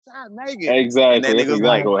Stop naked. Exactly. And that That's nigga's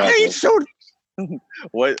exactly what I ain't happened. shoot.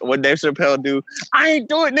 What Dave Chappelle do? I ain't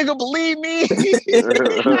do it, nigga. Believe me.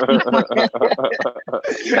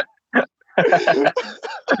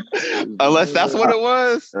 Unless that's what it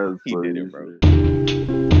was. He did it, bro.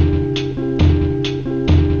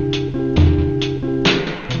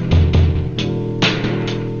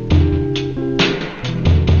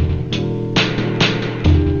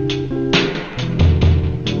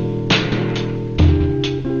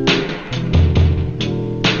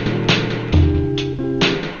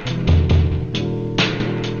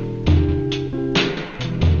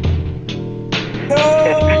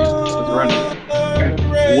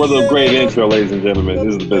 What a great intro, ladies and gentlemen.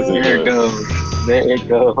 This is the best intro. There it goes. There it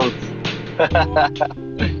goes.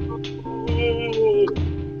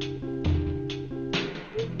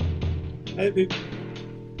 Hey, people.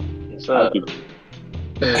 What's up?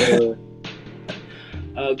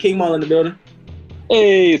 King Mall in the building.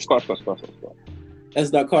 Hey, squat. That's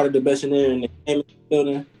Doc Carter, the best in there in the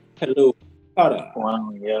building. Hello, Carter.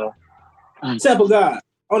 Wow, yeah. Sample God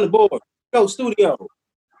on the board. Go studio.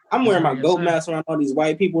 I'm wearing my goat mask around all these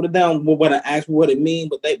white people. They don't what I ask what it means,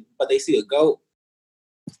 but they see a goat.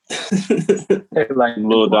 Like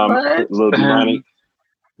little Dominic.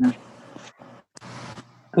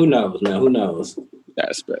 Who knows, man? Who knows?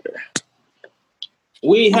 That's better.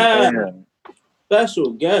 We have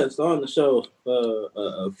special guest on the show,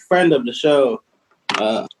 a friend of the show,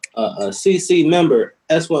 a CC member,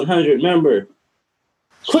 S100 member,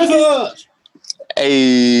 Clifford.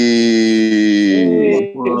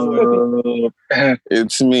 Hey,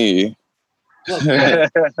 it's me.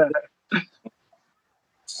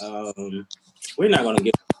 We're not gonna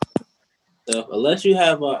get stuff unless you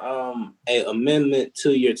have a amendment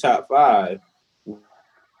to your top 5.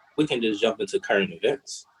 We can just jump into current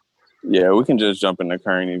events. Yeah, we can just jump into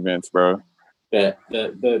current events, bro. The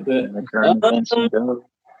current events.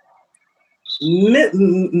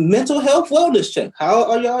 Mental health wellness check. How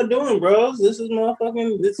are y'all doing, bros? This is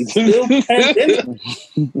still pandemic.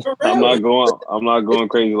 I'm not going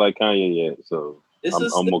crazy like Kanye yet, so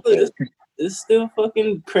I'm okay. It's still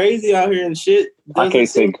fucking crazy out here and shit. I can't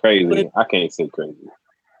say crazy.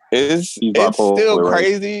 It's still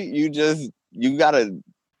crazy. You gotta.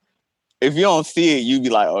 If you don't see it, you be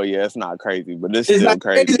like, "Oh yeah, it's not crazy," but it's still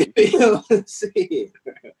crazy.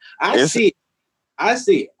 I see it.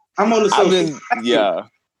 I'm on the social.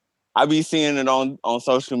 I be seeing it on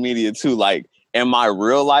social media too. Like in my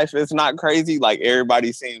real life, it's not crazy. Like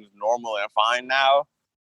everybody seems normal and fine now,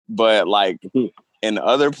 but like in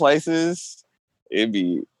other places, it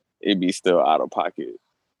be still out of pocket.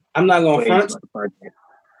 I'm not gonna front.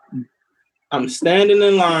 I'm standing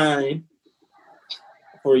in line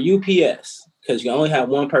for UPS because you only have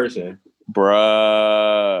one person,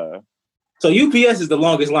 bruh. So UPS is the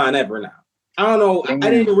longest line ever now. I don't know. I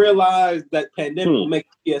didn't realize that pandemic would make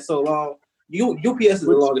UPS so long. UPS is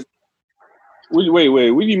the longest. Wait.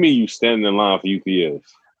 What do you mean you stand in line for UPS?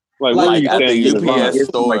 Like what are you standing in the UPS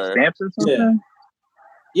store? Like stamps or something?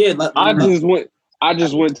 Yeah. I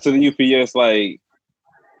just went to the UPS like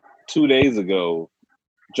 2 days ago,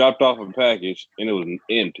 dropped off a package, and it was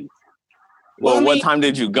empty. Well, what time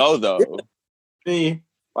did you go though?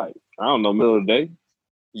 Like I don't know, middle of the day.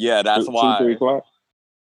 Yeah, that's why. 2-3 o'clock.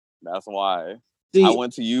 That's why. I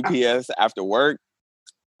went to UPS after work.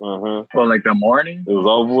 Well, like the morning. It was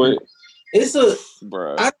over with.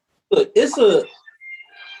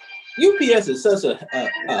 UPS is such a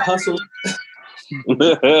hustle.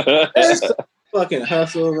 It's a fucking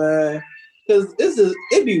hustle, man. Because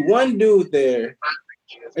it be one dude there.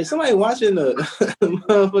 Is somebody watching the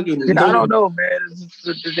motherfucking? I don't know, man.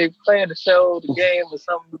 They playing the show, the game, or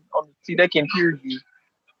something on the TV. They can hear you.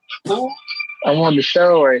 I'm on the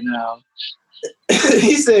show right now.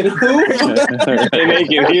 He said, "Who?" And they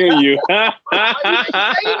can hear you. I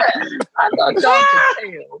thought y'all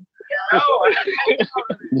could tell.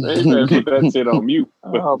 They better put that shit on mute.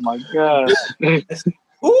 Oh my god.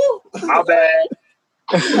 Who? My bad.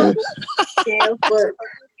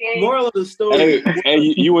 Moral of the story. Hey,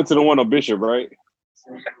 you went to the one on Bishop, right?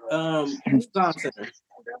 Thompson.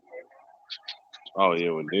 Oh yeah,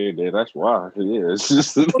 well, that's why. Yeah, it's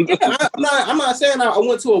just. I'm not saying I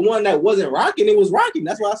went to a one that wasn't rocking. It was rocking.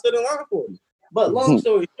 That's why I stood in line for it. But long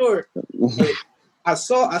story short, I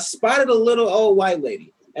spotted a little old white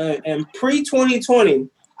lady, and pre-2020,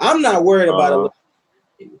 I'm not worried about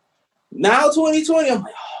it. Now 2020, I'm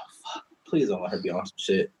like, oh fuck, please don't let her be on some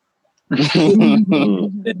shit. I'm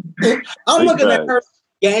looking at her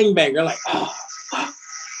gangbanger like, oh fuck.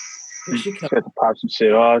 She had to pop some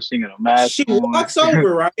shit off. She got a mask. She walks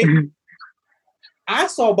over, right? I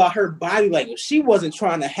saw by her body language, she wasn't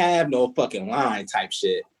trying to have no fucking line type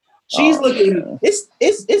shit. She's looking. Man.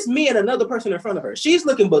 It's me and another person in front of her. She's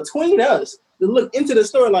looking between us to look into the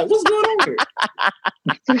store like, what's going on here?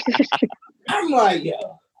 I'm like,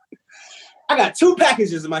 yo, I got 2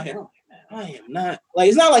 packages in my hand. I'm like, man, I am not like.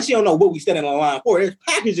 It's not like she don't know what we standing in line for. There's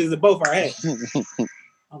packages in both our hands.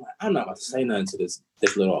 I'm like, I'm not about to say nothing to this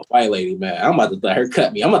little white lady, man. I'm about to let her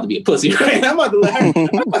cut me. I'm about to be a pussy, right? I'm about to let her.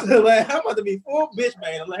 I'm about to be full bitch,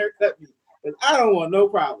 man, and let her cut me because I don't want no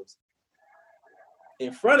problems.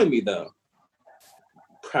 In front of me, though,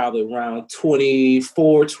 probably around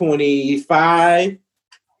 24, 25.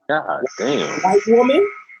 God damn. White woman.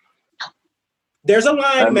 There's a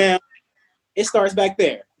line, man. It starts back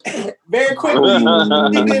there. Very quickly.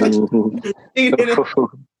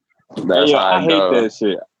 That's I hate that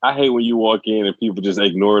shit. I hate when you walk in and people just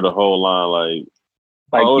ignore the whole line.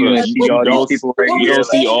 Like you don't see all these people right here. You don't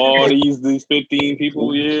see all these 15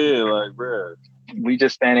 people. Yeah, like, bruh. We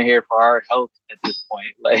just standing here for our health at this point.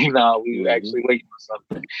 Like, no, we actually waiting for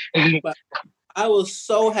something. But I was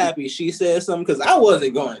so happy she said something because I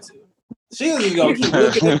wasn't going to. She was just going to keep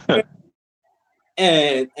looking at me.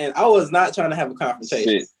 And I was not trying to have a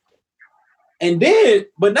confrontation. Shit. And then,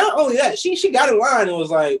 but not only that, she got in line and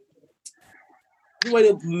was like, you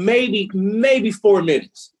waited maybe 4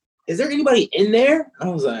 minutes. Is there anybody in there? I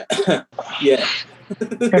was like, yeah.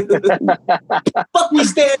 Fuck we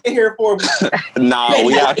standing here for? Nah,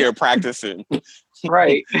 we out here practicing.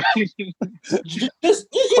 Right. just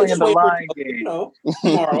playing the line game. You know,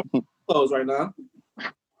 tomorrow close right now.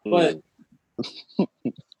 But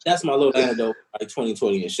that's my little anecdote, like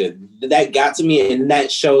 2020 and shit. That got to me, and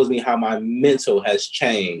that shows me how my mental has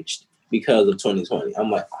changed because of 2020. I'm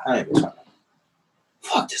like, I ain't trying to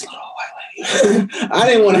fuck this little white lady. I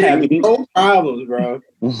didn't want to have no problems, bro.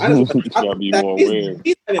 I just want to be more weird.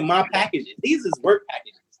 These ain't in my packages. These is work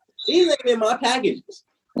packages. These ain't in my packages.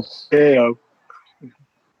 Damn.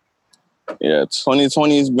 Yeah,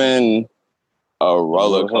 2020's been a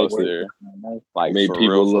roller coaster. Like, made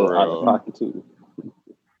people a little out of pocket too. Yeah.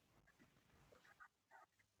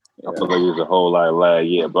 I feel like there's a whole lot of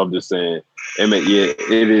lag, but I'm just saying,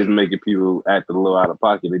 it is making people act a little out of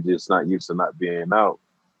pocket. They're just not used to not being out,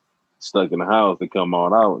 stuck in the house. They come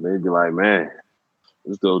on out, they'd be like, man,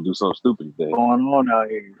 let's go do something stupid today. Going on out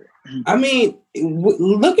here. I mean,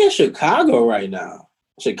 look at Chicago right now.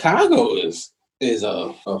 Chicago is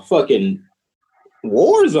a fucking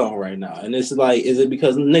war zone right now, and it's like, is it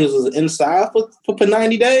because niggas was inside for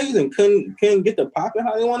 90 days and couldn't get the popping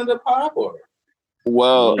how they wanted to pop, or?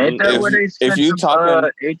 Well, if you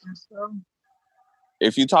talking agents, though?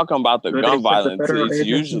 If you talking about the gun violence, it's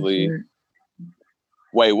usually.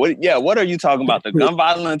 Wait, what? Yeah, what are you talking about? The gun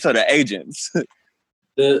violence or the agents?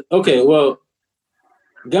 Gun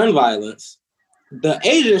violence. The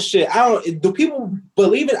agent shit. Do people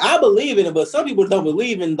believe it? I believe in it, but some people don't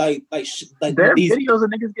believe in like there these videos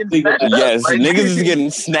of niggas getting snatched. Yes, like, niggas is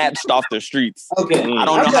getting snatched off the streets. Okay, I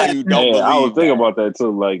don't know how you don't believe. I was thinking about that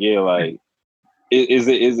too. Like, like. Is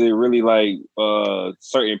it really like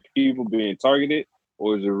certain people being targeted,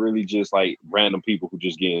 or is it really just like random people who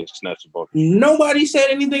just getting snatched up? Nobody said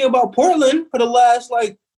anything about Portland for the last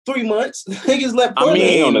like 3 months. Niggas left Portland. I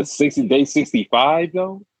mean, on a 60-day 65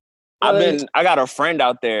 though. I got a friend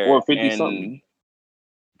out there, or 50 something.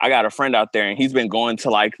 I got a friend out there, and he's been going to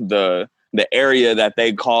like the area that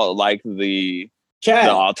they call like the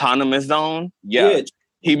autonomous zone. Yeah.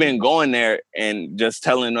 He been going there and just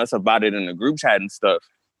telling us about it in the group chat and stuff.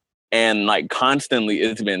 And like constantly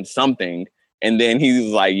it's been something. And then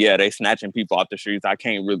he's like, yeah, they snatching people off the streets. I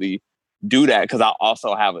can't really do that because I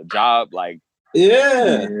also have a job. Like,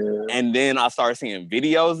 yeah. And then I started seeing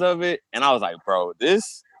videos of it. And I was like, bro,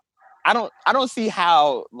 I don't see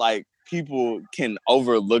how like people can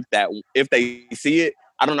overlook that. If they see it,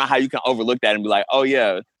 I don't know how you can overlook that and be like, oh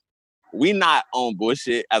yeah, we not on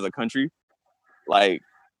bullshit as a country. Like,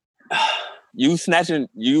 you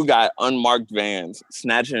got unmarked vans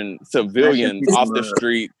snatching civilians off the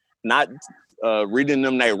street, not reading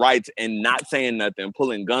them their rights and not saying nothing,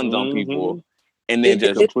 pulling guns on people, and then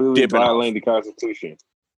just completely violating the Constitution.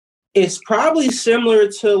 It's probably similar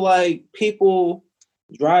to like people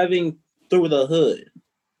driving through the hood.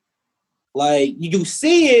 Like, you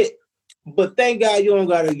see it, but thank God you don't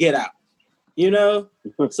gotta get out. You know?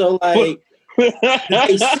 So like they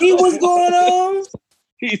see what's going on.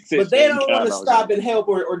 But they don't want to stop and help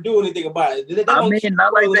or do anything about it. I mean,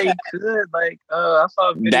 not like they could. Like, I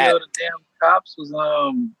saw a video of the damn cops was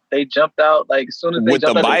they jumped out like as soon as they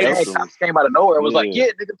jumped out, the cops came out of nowhere. It was like, yeah,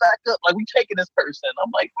 nigga, back up. Like, we taking this person.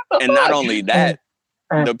 I'm like, what the fuck? Not only that,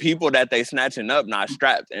 the people that they snatching up not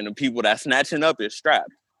strapped, and the people that snatching up is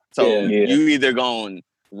strapped. So you either gonna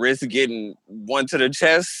risk getting one to the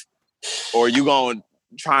chest, or you gonna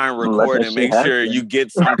try and record and make sure you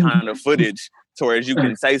get some kind of footage towards you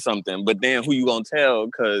can say something. But then who you gonna tell?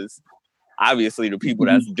 Because obviously the people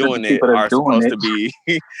that's doing it are supposed to be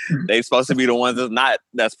they supposed to be the ones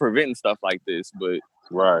that's preventing stuff like this. But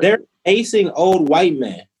they're acing old white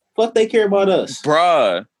men. Fuck, they care about us,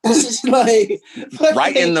 bruh. Like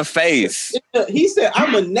right in the face. He said,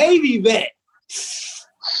 "I'm a Navy vet."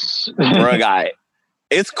 Bruh, guy,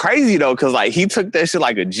 it's crazy though, because like he took that shit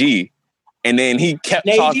like a G, and then he kept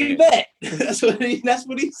Navy talking. Vet. That's what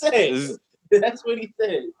he said. That's what he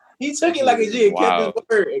said. He took it like a G and kept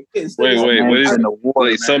his word. Wait, what is in the war?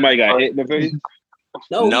 Like somebody got hit in the face?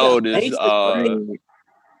 No, this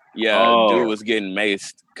dude was getting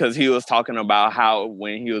maced because he was talking about how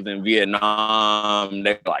when he was in Vietnam,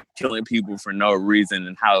 they were like killing people for no reason,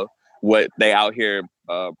 and how what they out here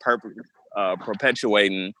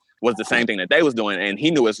perpetuating was the same thing that they was doing, and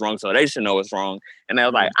he knew it's wrong, so they should know it's wrong. And they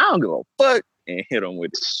was like, I don't give a fuck, and hit him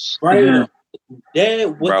with it. Right. Yeah,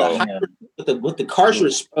 with the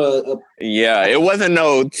cartridge. Yeah, it wasn't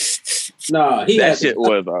no. Nah, he that had shit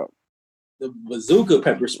was the bazooka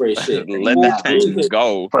pepper spray shit. Let that thing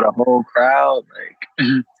go for the whole crowd.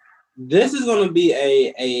 Like, this is gonna be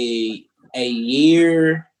a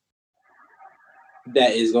year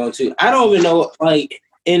that is going to. I don't even know, like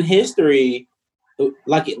in history,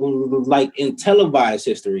 like in televised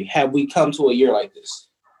history, have we come to a year like this?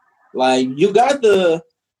 Like you got the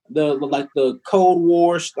Cold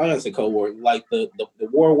War, I don't say Cold War, like the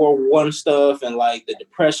World War I stuff and like the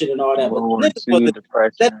Depression and all that. But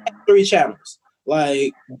Depression. That's 3 channels.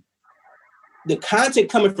 Like the content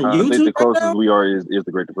coming from YouTube. I think the closest right now, we are is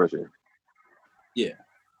the Great Depression. Yeah,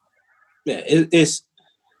 it's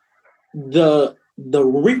the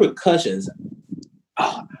repercussions.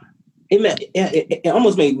 It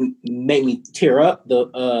almost made me tear up.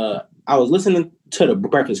 I was listening to the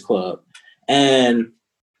Breakfast Club, and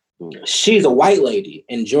she's a white lady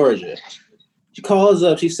in Georgia. She calls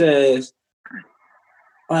up. She says,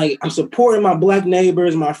 like, I'm supporting my black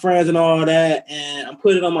neighbors, my friends and all that, and I'm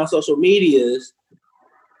putting it on my social medias.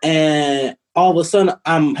 And all of a sudden,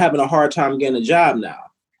 I'm having a hard time getting a job now.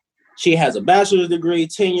 She has a bachelor's degree,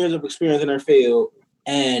 10 years of experience in her field,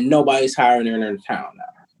 and nobody's hiring her in her town now.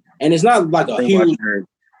 And it's not like a huge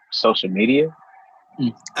social media.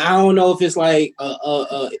 I don't know if it's like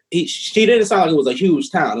she didn't sound like it was a huge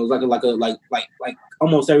town. It was like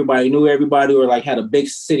almost everybody knew everybody, or like had a big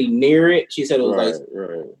city near it. She said it was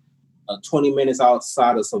 20 minutes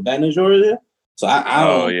outside of Savannah, Georgia. So I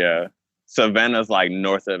don't. Yeah, Savannah's like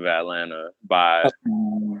north of Atlanta by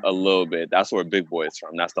a little bit. That's where Big Boy is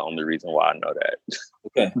from. That's the only reason why I know that.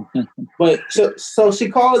 Okay, but so she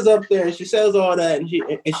calls up there and she says all that, and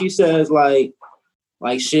she says like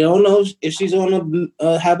she don't know if she's gonna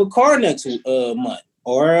have a car next month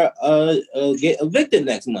or get evicted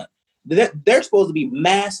next month. There's supposed to be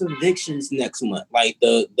mass evictions next month. Like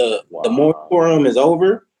the moratorium is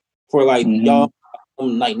over for like y'all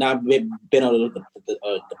like not been able to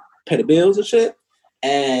pay the bills and shit,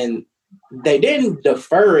 and they didn't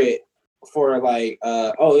defer it for like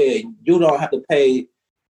you don't have to pay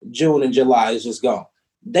June and July. It's just gone.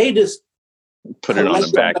 They just put it on the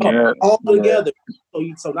back end all together.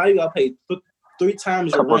 So now you gotta pay 3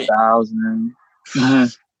 times your rent.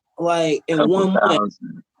 $2,000. Like in 1 month,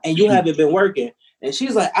 and you haven't been working. And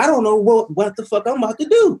she's like, I don't know what the fuck I'm about to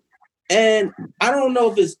do. And I don't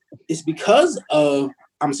know if it's because of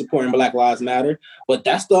I'm supporting Black Lives Matter, but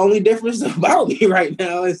that's the only difference about me right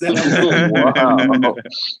now is that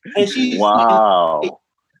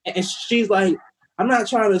And she's like, I'm not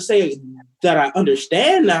trying to say that I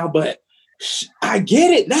understand now, but I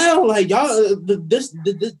get it now. Like y'all, this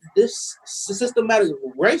systematic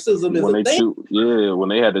racism is a thing. When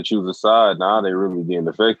they had to choose a side, now they really getting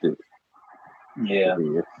affected. Yeah,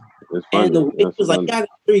 it's funny. And it was like, I got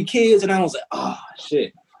 3 kids, and I was like, oh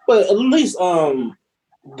shit. But at least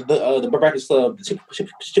the Breakfast Club,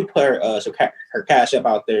 she put her cash up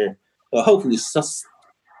out there. Hopefully,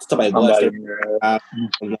 somebody blessed her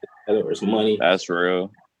or some money. That's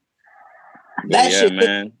real. That shit,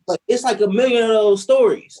 man. It's like a million of those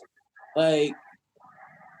stories. Like,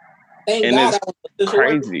 thank and God it's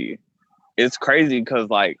crazy. It's crazy because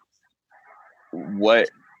like what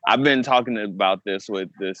I've been talking about this with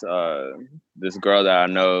this girl that I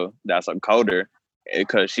know that's a coder,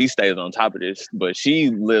 because she stays on top of this, but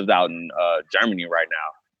she lives out in Germany right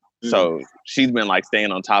now. So she's been like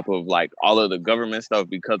staying on top of like all of the government stuff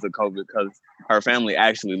because of COVID, because her family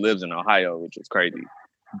actually lives in Ohio, which is crazy.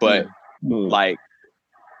 But like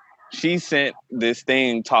she sent this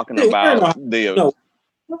thing talking Hey, about no.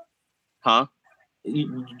 huh?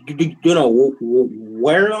 You know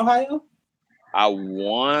where in Ohio? I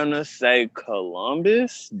want to say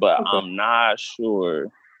Columbus, but Okay. I'm not sure.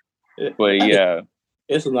 But yeah,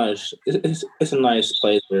 it's a nice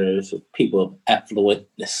place where there's people of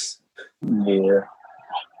affluentness. Yeah.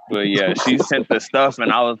 but yeah, she sent the stuff,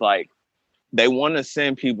 and I was like, they want to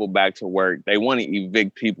send people back to work. They want to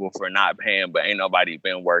evict people for not paying, but ain't nobody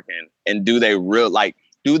been working. And do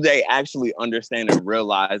they actually understand and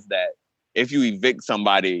realize that if you evict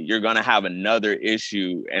somebody, you're going to have another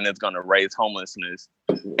issue and it's going to raise homelessness.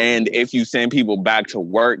 And if you send people back to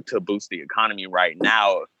work to boost the economy right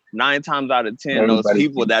now, 9 times out of 10, those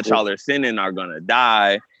people that y'all are sending are going to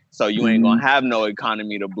die. So you ain't going to have no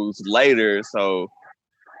economy to boost later. So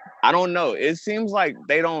I don't know. It seems like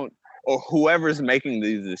they don't, or whoever's making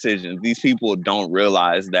these decisions, these people don't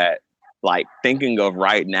realize that like thinking of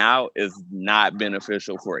right now is not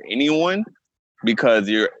beneficial for anyone, because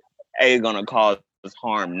you're A, gonna cause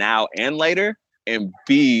harm now and later, and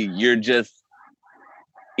B, you're just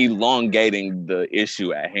elongating the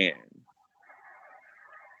issue at hand.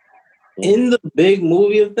 In the big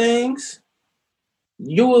movie of things,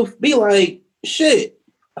 you will be like, shit,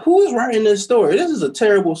 who is writing this story? This is a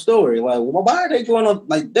terrible story. Like, why are they going up?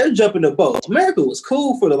 Like, they're jumping the boat. America was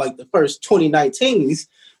cool for the first 2019s,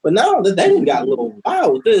 but now that they got a little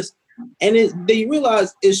wild with this, and they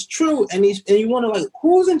realize it's true, and you wonder like,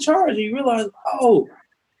 who's in charge? And you realize, oh,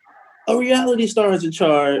 a reality star is in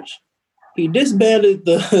charge. He disbanded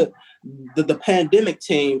the pandemic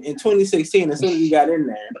team in 2016 as soon as he got in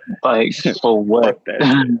there. Like, for what?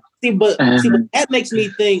 See, but that makes me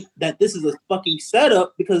think that this is a fucking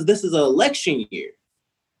setup because this is an election year.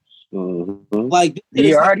 Mm-hmm. Like,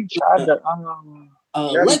 he already tried to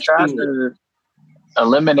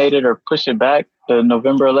eliminate it or push it back, the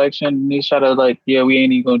November election. He tried to we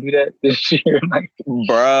ain't even gonna do that this year.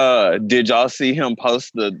 Bruh, did y'all see him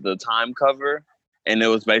post the time cover? And it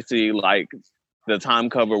was basically like the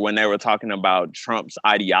time cover when they were talking about Trump's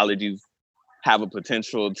ideologies have a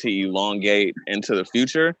potential to elongate into the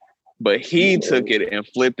future. But he took it and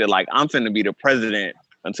flipped it like, I'm finna be the president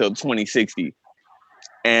until 2060.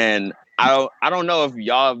 And I don't know if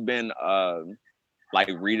y'all have been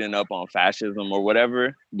reading up on fascism or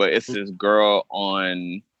whatever, but it's this girl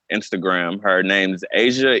on Instagram. Her name's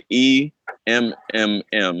Asia EMMM,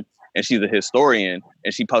 and she's a historian.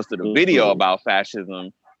 And she posted a video about fascism,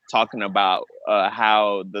 talking about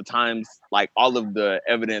how the times, like all of the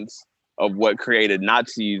evidence of what created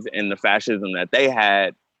Nazis and the fascism that they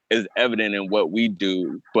had is evident in what we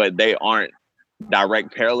do, but they aren't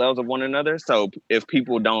direct parallels of one another. So if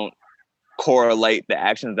people don't correlate the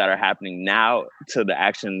actions that are happening now to the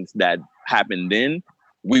actions that happened then,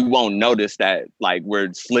 we won't notice that like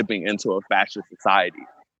we're slipping into a fascist society.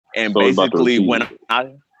 And so basically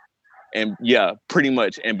pretty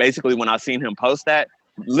much. And basically when I seen him post that,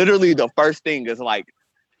 literally the first thing is like,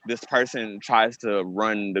 this person tries to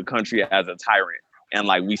run the country as a tyrant, and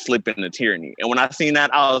like we slip into tyranny. And when I seen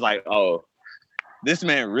that, I was like, oh, this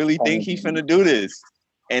man really think he finna do this.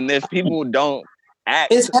 And if people don't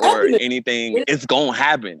act or anything, it's gonna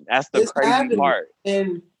happen. That's the crazy part.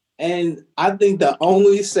 And I think the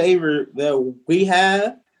only savior that we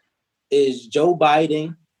have is Joe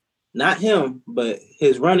Biden. Not him, but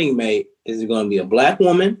his running mate is going to be a black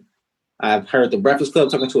woman. I've heard the Breakfast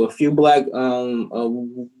Club talking to a few black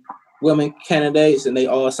women candidates, and they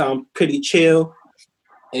all sound pretty chill.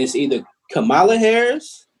 It's either Kamala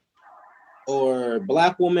Harris or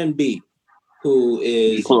Black Woman B, who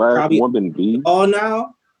is Black Woman B all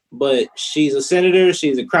now, but she's a senator.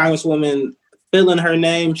 She's a congresswoman. Fill in her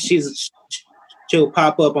name. She'll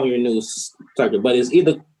pop up on your news circuit, but it's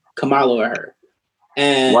either Kamala or her.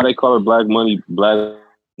 And why they call her Black Money? Black.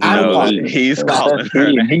 No, he's calling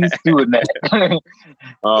her. He's doing that.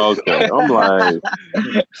 Okay, I'm like,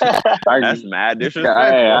 that's mad disrespectful.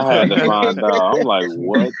 I had to find out. I'm like,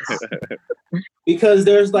 what? Because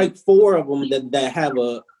there's like 4 of them that have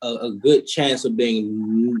a good chance of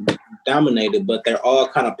being dominated, but they're all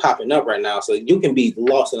kind of popping up right now. So you can be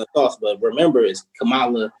lost in the thoughts, but remember, it's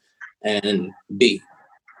Kamala and B.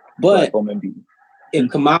 But if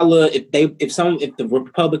Kamala, if the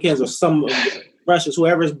Republicans or some Russians,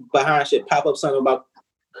 whoever's behind shit, pop up something about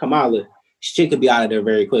Kamala, she could be out of there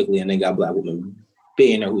very quickly, and they got Black Woman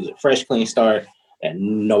being there who's a fresh, clean start that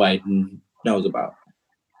nobody knows about.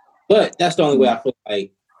 But that's the only way I feel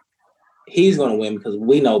like he's going to win, because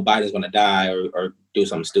we know Biden's going to die or do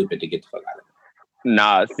something stupid to get the fuck out of it.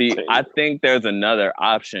 Nah, see, I think there's another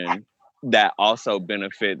option that also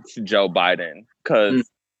benefits Joe Biden, because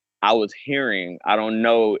I was hearing, I don't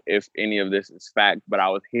know if any of this is fact, but I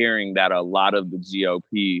was hearing that a lot of the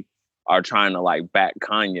GOP are trying to like back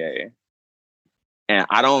Kanye. And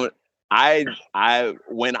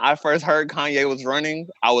when I first heard Kanye was running,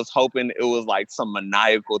 I was hoping it was like some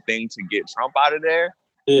maniacal thing to get Trump out of there.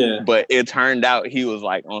 Yeah. But it turned out he was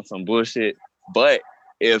like on some bullshit. But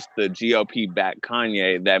if the GOP backed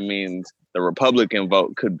Kanye, that means the Republican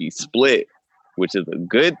vote could be split, which is a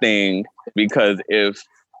good thing, because if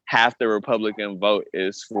half the Republican vote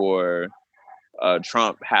is for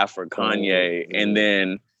Trump, half for Kanye, and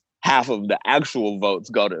then half of the actual votes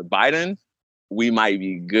go to Biden, we might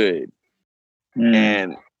be good.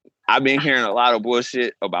 And I've been hearing a lot of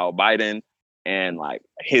bullshit about Biden and like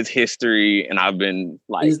his history, and I've been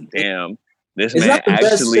like, damn, this man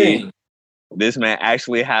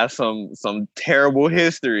actually has some terrible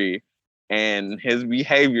history, and his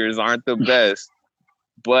behaviors aren't the best.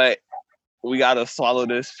 But we gotta swallow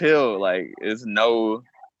this pill. Like, there's no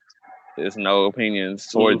opinions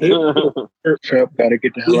towards it. Trump gotta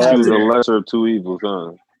get the hell out of the there. lesser of two evils,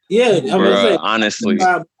 huh? Yeah, I'm gonna say, honestly,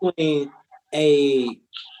 between a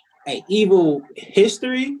evil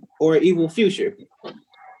history or an evil future.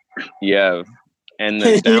 Yeah, and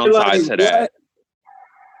the downside to that,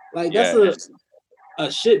 like that's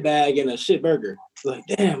a shit bag and a shit burger. Like,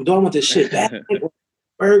 damn, do I want this shit bag or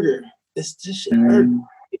burger? This shit burger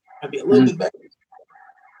might be a little bit better.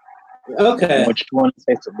 Okay, which one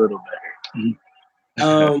tastes a little better?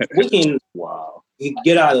 We can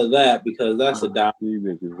get out of that because that's a dime.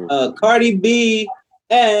 Cardi B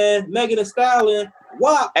and Megan Thee Stallion.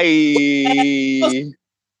 Wow. Hey,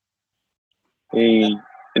 did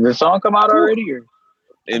the song come out already? Or?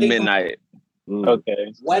 At midnight.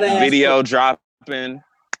 Okay. Video dropping.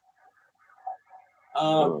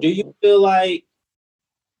 Do you feel like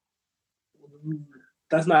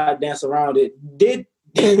that's not dance around it? Did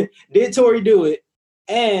Tory do it?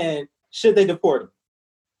 And should they deport him?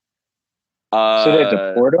 Should they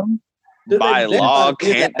deport him? By law,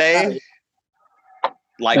 can't they?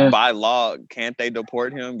 Like by law, can't they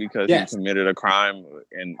deport him because he committed a crime?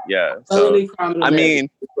 And so I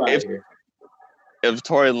mean, if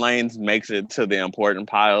Tory Lanez makes it to the important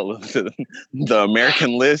pile of the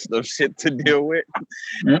American list of shit to deal with,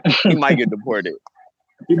 he might get deported.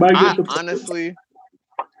 Honestly,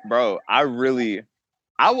 bro, I've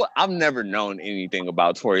never known anything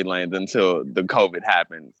about Tory Lanez until the COVID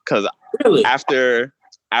happened. Because after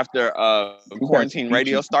quarantine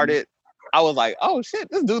radio started, I was like, oh shit,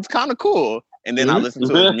 this dude's kind of cool. And then I listened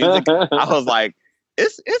to his music. I was like,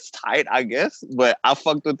 it's tight, I guess. But I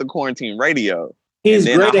fucked with the quarantine radio. He's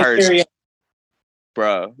great at karaoke.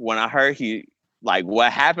 Bro, when I heard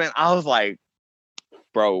what happened, I was like,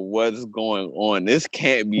 bro, what's going on? This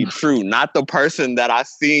can't be true. Not the person that I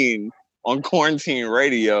seen on quarantine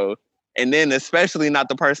radio. And then especially not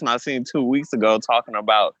the person I seen 2 weeks ago talking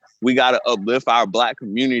about we got to uplift our Black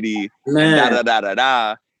community.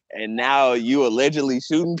 Da. And now you allegedly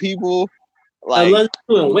shooting people, like allegedly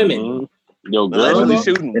shooting women. Yo, girl, allegedly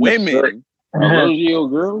shooting women. Allegedly your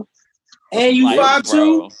girl, and you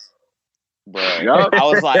 5'2", bro. I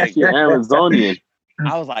was like, you're Amazonian.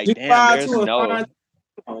 I was like, damn, there's no,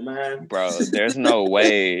 oh man, bro, there's no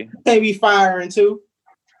way. Can't be firing too.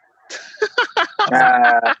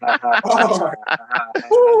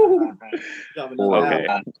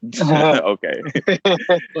 Okay.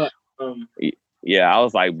 But yeah, I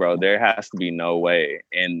was like, bro, there has to be no way.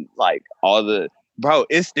 And like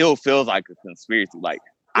it still feels like a conspiracy. Like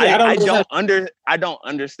I don't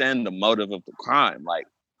understand the motive of the crime. Like,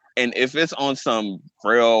 and if it's on some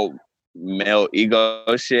real male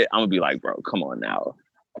ego shit, I'm gonna be like, bro, come on now.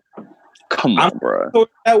 Come on, bro.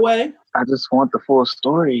 That way. I just want the full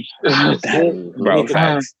story. Bro,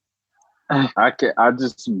 facts. I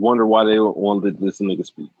just wonder why they won't let this nigga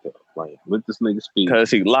speak. Like, let this nigga speak. Because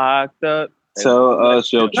he locked up. Tell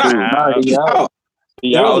us your truth.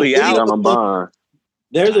 He out on bond.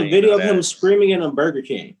 There's a video of him screaming in a Burger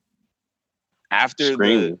King. After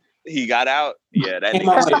he got out? Yeah, that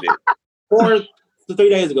nigga did it. 4 to 3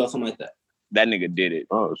 days ago, something like that. That nigga did it.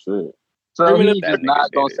 Oh, shit. So he's just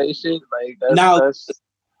not going to say shit? Like, that's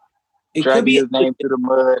it could be his name through the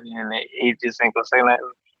mud and he just ain't going to say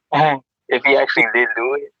nothing. If he actually did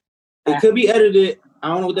do it. It could be edited. I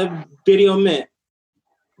don't know what that video meant.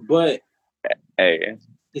 But hey,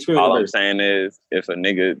 all I'm saying is if a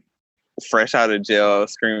nigga fresh out of jail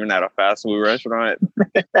screaming at a fast food restaurant,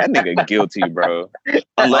 that nigga guilty, bro.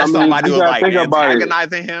 Unless somebody was like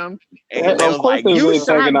antagonizing him and they was like, you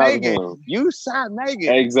shot Megan. You shot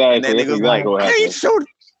Megan. Exactly. And that nigga was like, I ain't shoot.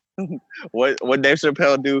 what Dave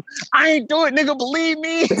Chappelle do? I ain't do it, nigga. Believe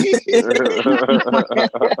me.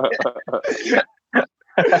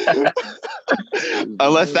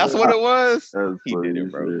 Unless that's what it was. He did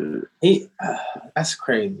it, bro. That's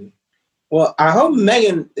crazy. Well, I hope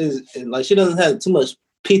Megan is like she doesn't have too much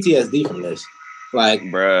PTSD from this. Like,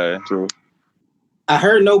 bruh. True. I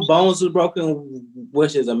heard no bones was broken,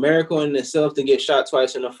 which is a miracle in itself to get shot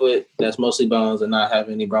twice in the foot. That's mostly bones and not have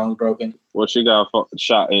any bones broken. Well, she got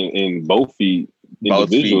shot in both feet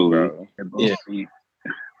Both individually. feet, bro. Yeah.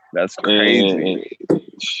 That's crazy.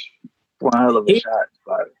 One hell of a shot.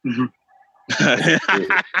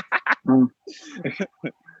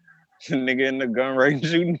 Nigga in the gun range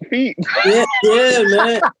shooting feet. Yeah,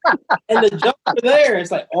 man. And the joke there, it's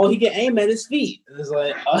like, he can aim at his feet. And it's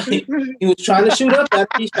like, he was trying to shoot up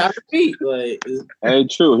after he shot the feet. Like, ain't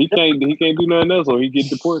true. He can't do nothing else, or he get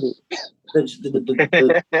deported.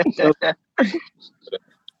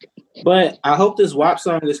 But I hope this WAP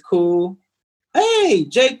song is cool. Hey,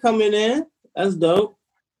 Jake coming in. That's dope.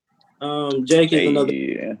 Jake is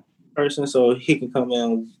another person, so he can come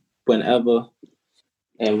in whenever.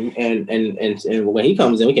 And when he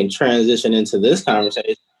comes in, we can transition into this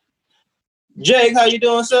conversation. Jake, how you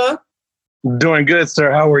doing, sir? Doing good,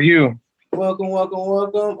 sir. How are you? Welcome. I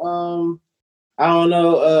don't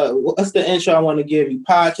know. What's the intro I want to give you?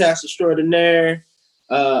 Podcast extraordinaire,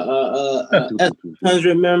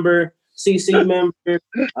 100 member, CC member,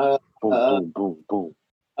 boom.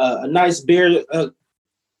 A nice beer,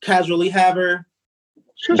 casually haver.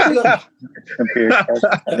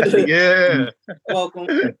 Yeah. Welcome.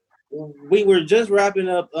 We were just wrapping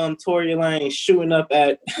up Tory Lanez shooting down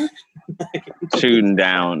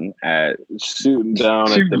at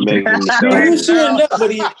the Megan. He was shooting up,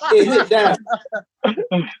 but it hit down.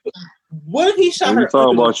 What if he shot her? You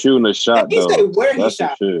talking about shooting a shot though? He said where he That's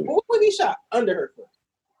shot. What if he shot under her foot?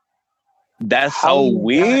 That's so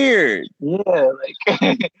weird. Yeah,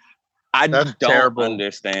 like I That's don't terrible.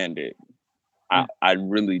 understand it. I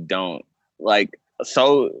really don't. Like,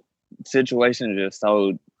 so situation just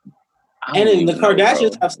so. And then the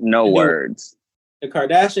Kardashians have no words. The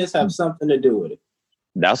Kardashians have something to do with it.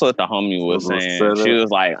 That's what the homie was saying. She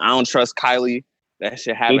was like, I don't trust Kylie. That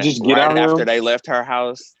shit happened just get right out after here? they left her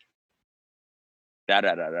house. Had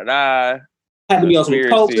to be on some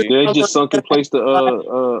coke. They just sunk in place to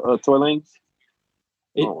Tory Lanez.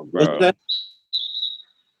 Oh, bro.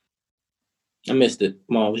 I missed it.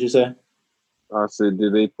 Mom, what you say? I said,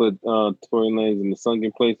 did they put Tory Lanez in the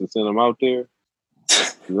sunken place and send him out there?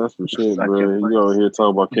 That's some shit, bro. You over here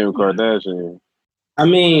talking about Kim Kardashian. I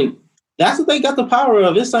mean, that's what they got the power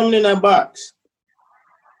of. It's something in that box.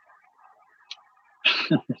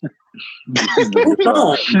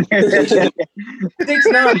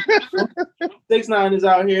 6ix9ine is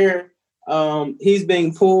out here. He's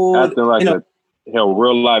being pulled. Acting like a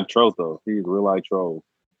real life troll though. He's a real life troll.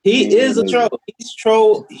 He is a troll.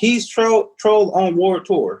 He's troll on World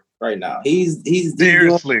Tour right now. He's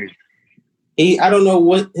Seriously. I don't know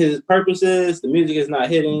what his purpose is. The music is not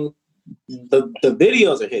hitting. The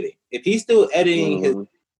videos are hitting. If he's still editing his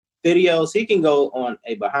videos, he can go on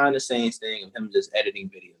a behind the scenes thing of him just editing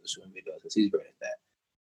videos, shooting videos, because he's great at that.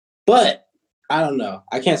 But I don't know.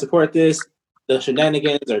 I can't support this. The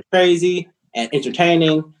shenanigans are crazy and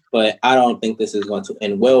entertaining, but I don't think this is going to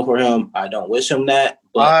end well for him. I don't wish him that.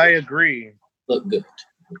 But I agree. Look good.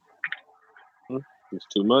 It's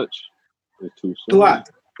too much. It's too soon. A lot.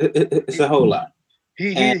 It's a whole lot.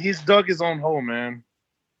 He's dug his own hole, man.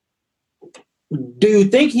 Do you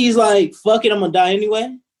think he's like, fuck it, I'm gonna die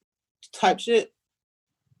anyway? Type shit?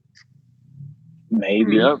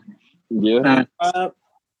 Maybe. Yep. Yeah. I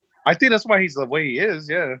think that's why he's the way he is,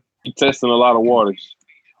 yeah. He's testing a lot of waters.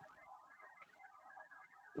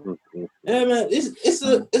 Yeah, man, it's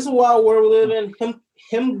a wild world we live in.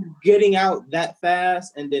 Him getting out that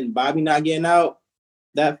fast, and then Bobby not getting out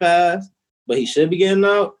that fast, but he should be getting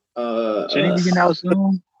out. Should he be getting out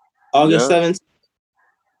soon? August 17th.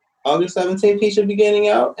 August 17th, he should be getting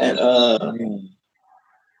out, and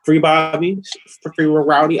free Bobby, free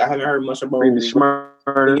Rowdy. I haven't heard much about him,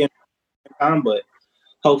 but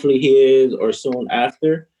hopefully he is, or soon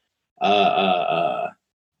after.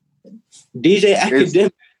 DJ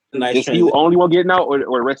Academic. Is he only one getting out, or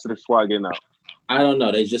the rest of the squad getting out? I don't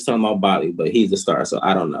know. They just talking about Bobby, but he's the star, so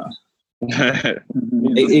I don't know.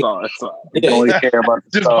 We only care about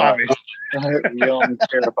the stars. We only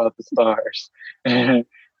care about the stars.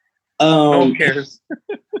 No one cares.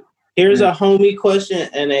 Here's a homie question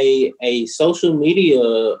and a social media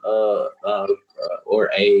or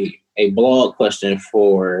a blog question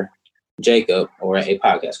for Jacob, or a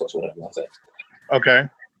podcast question, whatever you want to say. Okay.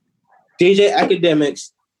 DJ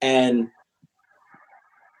Academics and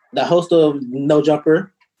the host of No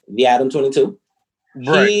Jumper, the Adam 22.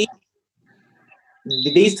 Right.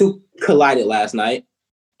 These two collided last night,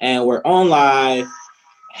 and were on live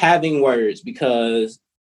having words because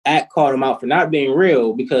Act called him out for not being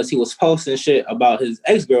real because he was posting shit about his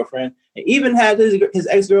ex-girlfriend and even had his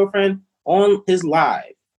ex-girlfriend on his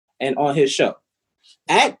live and on his show.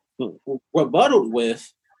 Act rebutted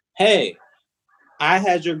with, "Hey, I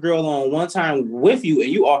had your girl on one time with you,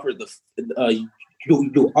 and you offered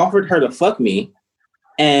you offered her to fuck me,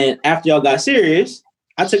 and after y'all got serious,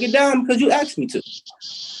 I took it down because you asked me to."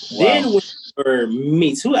 Wow. Then when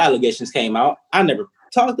Me Too allegations came out, I never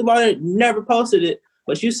talked about it, never posted it,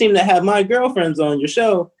 but you seem to have my girlfriends on your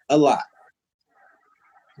show a lot.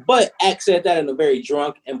 But Act said that in a very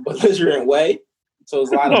drunk and belligerent way. So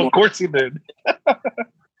it's a lot of course he did.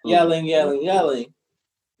 yelling.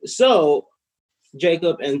 So,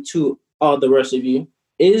 Jacob, and to all the rest of you,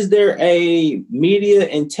 is there a media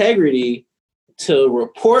integrity to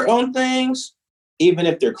report on things, even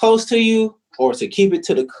if they're close to you, or to keep it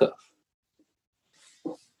to the cuff?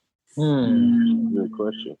 Good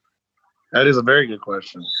question. That is a very good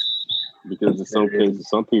question. Because in some cases,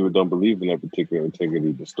 some people don't believe in that particular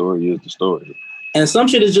integrity. The story is the story. And some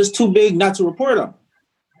shit is just too big not to report on.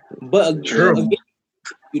 But again,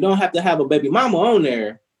 you don't have to have a baby mama on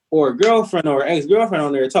there or a girlfriend or ex-girlfriend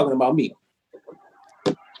on there talking about me.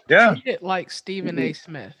 Yeah. Treat it like Stephen A.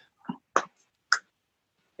 Smith.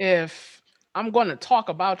 If I'm going to talk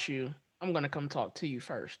about you, I'm going to come talk to you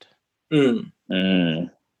first.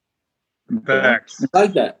 Facts.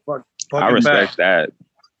 Like that. I respect that.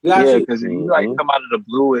 Yeah, because you like come out of the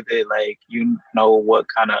blue with it, like you know what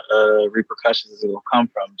kind of repercussions is gonna come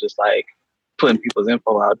from. Just like putting people's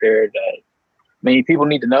info out there that many people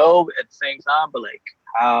need to know at the same time, but like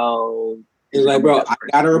how it's like, bro, I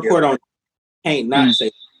gotta report on. Can't not say.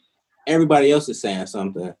 Everybody else is saying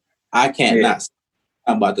something. I can't not.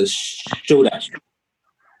 I'm about to shoot at you.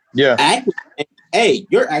 Yeah. Hey,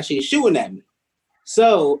 you're actually shooting at me.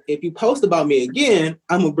 So if you post about me again,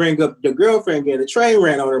 I'm gonna bring up your girlfriend getting a train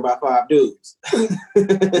ran on her by 5 dudes. And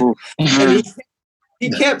he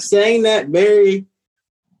kept saying that very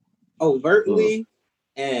overtly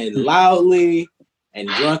and loudly and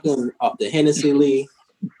drunken off the Hennessy.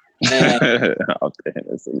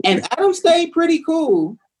 And Adam stayed pretty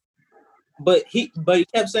cool, but he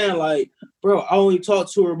kept saying like, "Bro, I only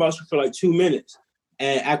talked to her about you for like 2 minutes,"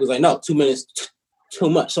 and Act was like, "No, 2 minutes too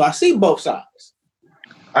much." So I see both sides.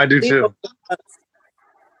 I do too.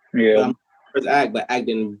 Yeah. Act, but Act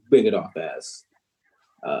didn't bring it off as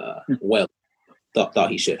well.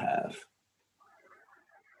 Thought he should have.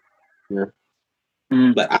 Yeah.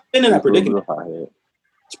 But I've been in that predicament,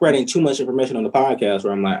 spreading too much information on the podcast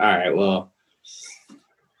where I'm like, all right, well,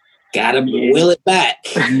 gotta will it back.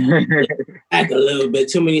 Back a little bit.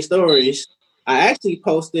 Too many stories. I actually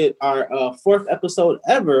posted our 4th episode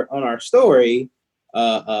ever on our story.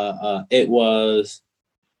 It was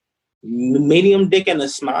Medium Dick and a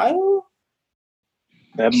Smile.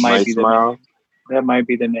 That might be the name. That might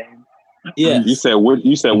be the name. Yeah. You said what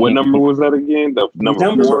number was that again? The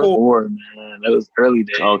number 4, man. That was early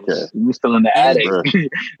days. Okay. You were still in the attic. I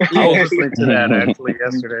was listening to that actually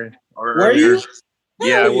yesterday. Or were earlier. You?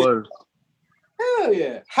 Yeah, I was. Hell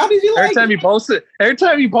yeah. How did you every time you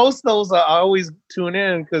post those, I always tune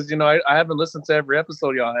in because I haven't listened to every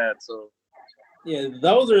episode y'all had. So yeah,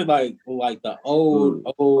 those are like the old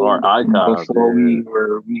or icons before we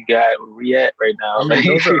got where we at right now. I mean,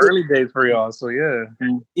 those are early days for y'all. So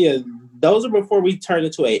yeah, those are before we turned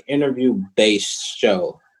into an interview based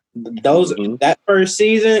show. Those that first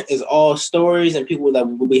season is all stories and people that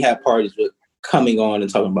we had parties with coming on and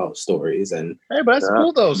talking about stories. And hey, but that's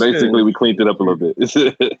cool though. Basically, we cleaned it up a little bit.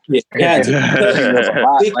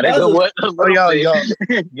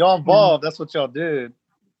 Y'all involved. That's what y'all did.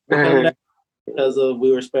 Because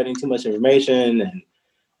we were spreading too much information and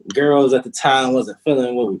girls at the time wasn't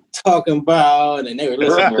feeling what we were talking about and they were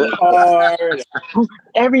listening hard.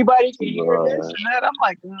 Everybody can hear this and that. I'm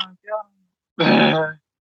like,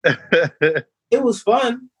 it was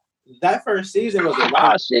fun. That first season was a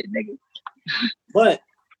lot of shit, nigga. But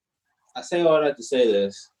I say all that to say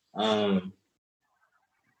this.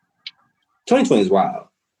 2020 is wild.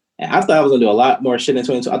 And I thought I was gonna do a lot more shit in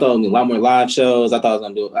 2020. I thought I was gonna do a lot more live shows. I thought I was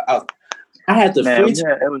gonna do I had to free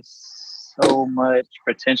time. It was so much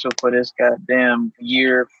potential for this goddamn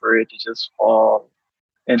year for it to just fall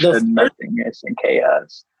into nothingness and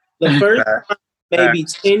chaos. The first maybe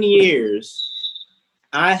 10 years,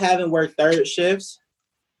 I haven't worked third shifts.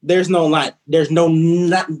 There's no nightlife. No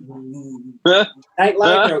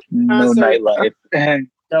nightlife.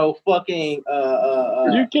 No fucking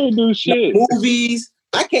You can't do shit. movies.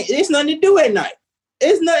 I can't. It's nothing to do at night.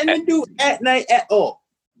 It's nothing to do at night at all.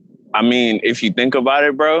 I mean, if you think about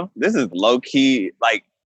it, bro, this is low key. Like,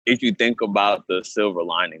 if you think about the silver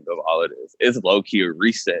lining of all of this, it's low key a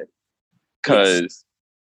reset. Because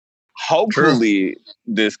hopefully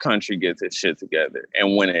this country gets its shit together,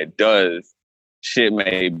 and when it does, shit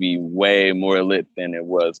may be way more lit than it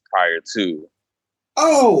was prior to.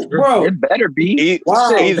 Oh, bro, It better be.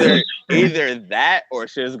 Wow. Either that or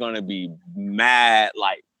shit's gonna be mad,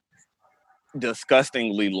 like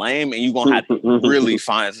disgustingly lame, and you're gonna have to really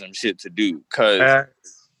find some shit to do. Cause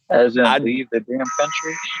As in leave the damn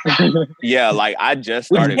country. yeah, like I just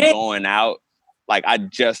started going out. Like I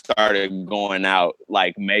just started going out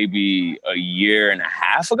like maybe a year and a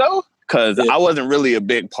half ago. Cause I wasn't really a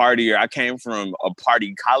big partier. I came from a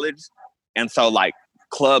party college. And so like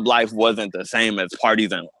club life wasn't the same as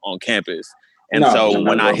parties on campus. And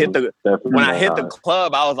when I hit the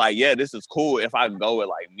club, I was like, yeah, this is cool. If I go with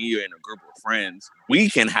like me and a group of friends, we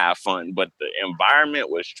can have fun. But the environment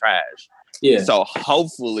was trash. Yeah. So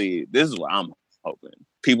hopefully, this is what I'm hoping.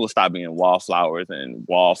 People stop being wallflowers and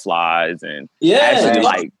wallflies and actually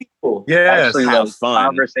like actually have fun,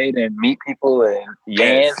 conversate and meet people and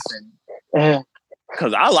dance and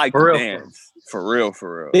because I like to dance for real.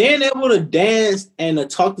 Being able to dance and to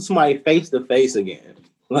talk to somebody face to face again,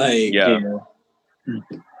 like that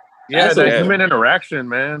human interaction,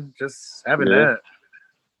 man. Just having that.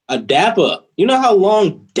 A dap up. You know how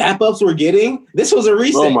long dap ups were getting? This was a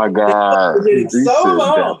reset. Oh my god, so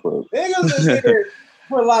long. Niggas was here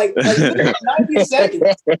for like 90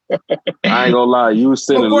 seconds. I ain't gonna lie, you was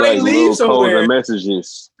sending like little codes and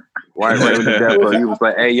messages. Right with the dap up. You was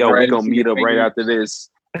like, "Hey, yo, we gonna meet up right after this."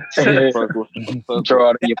 Throw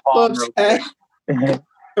out your palm.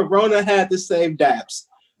 Corona had to save daps.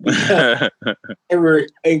 They were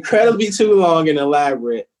incredibly too long and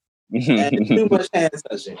elaborate. And too much hand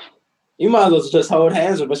touching. You might as well just hold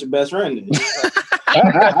hands with your best friend.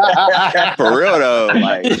 For real though,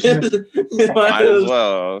 like might as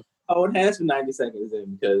well hold hands for 90 seconds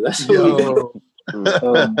in because that's what we do.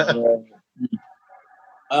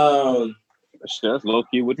 That's low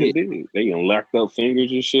key what they did. They can locked up fingers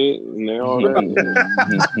and shit, and they all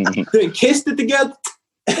they kissed it together.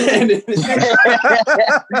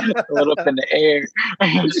 Hold up in the air.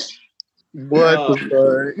 What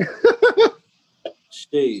the fuck?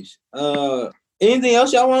 Jeez. Anything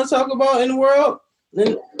else y'all want to talk about in the world?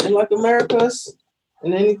 In like Americas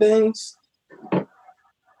and anything?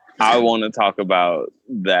 I want to talk about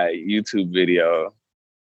that YouTube video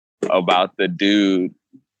about the dude.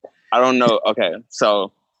 I don't know. Okay,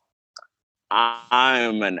 so I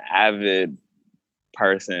am an avid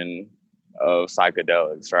person of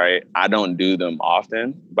psychedelics, right? I don't do them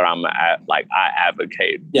often, but I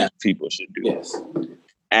advocate people should do yes.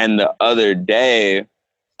 And the other day,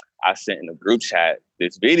 I sent in a group chat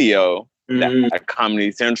this video that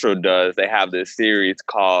Comedy Central does. They have this series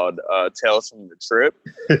called Tales from the Trip.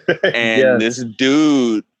 And this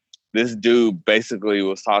dude basically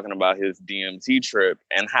was talking about his DMT trip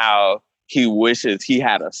and how he wishes he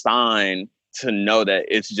had a sign to know that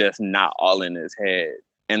it's just not all in his head.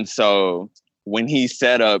 And so when he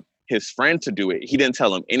set up his friend to do it, he didn't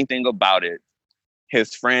tell him anything about it.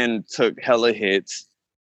 His friend took hella hits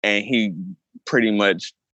and he pretty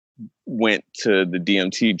much went to the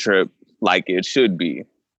DMT trip like it should be.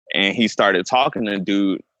 And he started talking to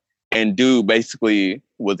dude, and dude basically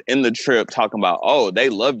was in the trip talking about, oh, they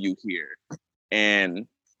love you here. And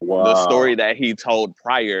the story that he told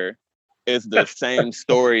prior is the same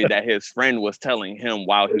story that his friend was telling him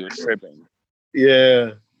while he was tripping.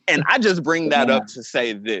 Yeah. And I just bring that up to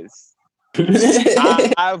say this.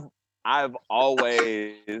 I've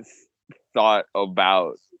always thought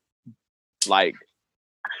about like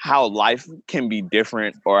how life can be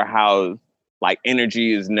different, or how like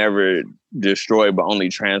energy is never destroyed but only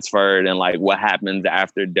transferred, and like what happens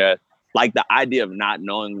after death. Like the idea of not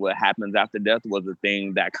knowing what happens after death was a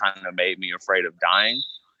thing that kind of made me afraid of dying.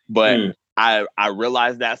 But I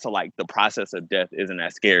realized that, so like the process of death isn't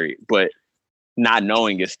as scary, but not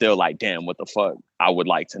knowing is still like, damn, what the fuck? I would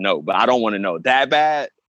like to know, but I don't want to know that bad.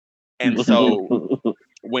 And so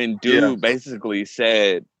when dude basically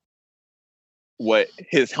said what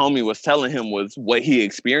his homie was telling him was what he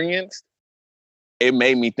experienced, it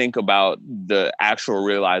made me think about the actual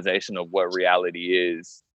realization of what reality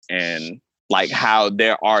is, and like how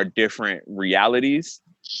there are different realities.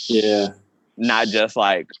 Yeah. Not just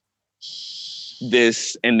like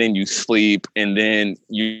this and then you sleep and then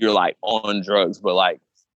you're like on drugs, but like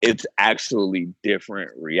it's actually different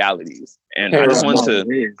realities. And I just wanted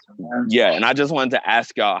to, and I just wanted to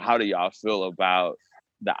ask y'all, how do y'all feel about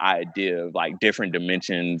the idea of like different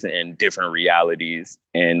dimensions and different realities.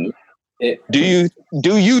 And do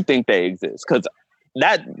you think they exist? Because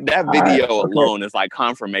that video alone is like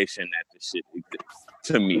confirmation that this shit exists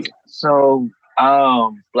to me. So,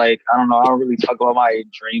 like, I don't know, I don't really talk about my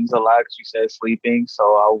dreams a lot because you said sleeping, so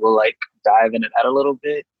I will like dive into that a little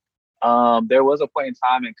bit. There was a point in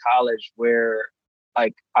time in college where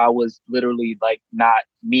like I was literally like not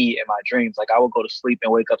me in my dreams. Like I would go to sleep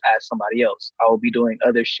and wake up as somebody else. I would be doing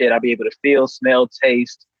other shit. I'd be able to feel, smell,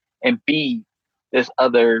 taste, and be this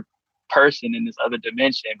other person in this other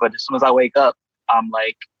dimension. But as soon as I wake up, I'm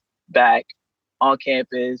like back on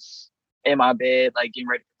campus in my bed, like getting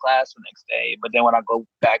ready for class the next day. But then when I go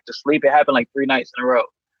back to sleep, it happened like 3 nights in a row.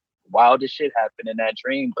 Wildest shit happened in that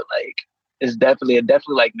dream, but like it definitely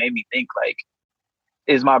like made me think like,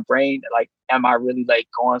 is my brain like, am I really like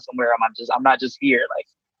going somewhere? I'm not just here. Like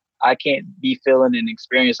I can't be feeling and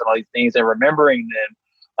experiencing all these things and remembering them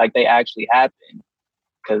like they actually happened,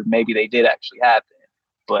 because maybe they did actually happen.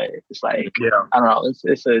 But it's like, I don't know,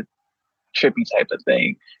 it's a trippy type of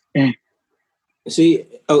thing. See,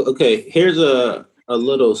 okay, here's a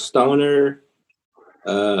little stoner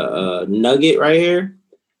nugget right here.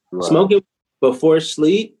 Right. Smoking before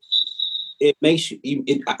sleep, it makes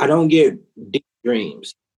you. I don't get deep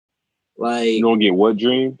dreams. Like you don't get what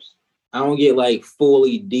dreams? I don't get like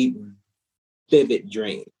fully deep, vivid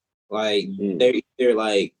dreams. Like they're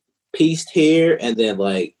like pieced here and then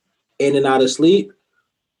like in and out of sleep,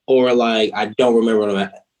 or like I don't remember them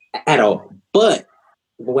at all. But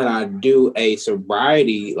when I do a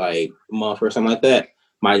sobriety like month or something like that,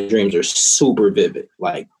 my dreams are super vivid,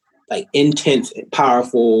 like intense and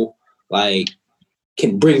powerful, like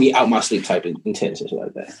can bring me out my sleep type of intense and shit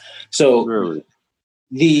like that. So really,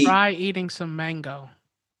 try eating some mango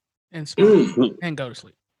and smoke and go to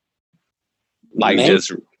sleep. Like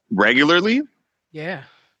just regularly? Yeah.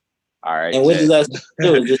 All right. And what does that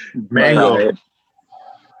do? Just mango.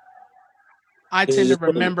 I tend to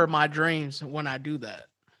remember my dreams when I do that.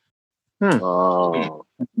 Oh,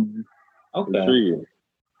 okay.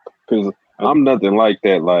 Because I'm nothing like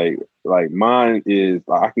that. Like mine is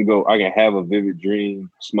I can have a vivid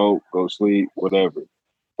dream, smoke, go sleep, whatever.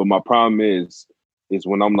 But my problem is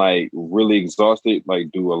when I'm like really exhausted,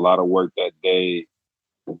 like do a lot of work that day,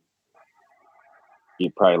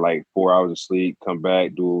 get probably like 4 hours of sleep, come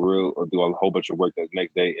back, do a whole bunch of work that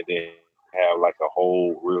next day, and then have like a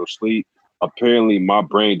whole real sleep. Apparently my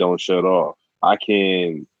brain don't shut off. I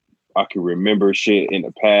can remember shit in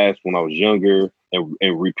the past when I was younger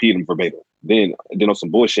and repeat them verbatim. Then on some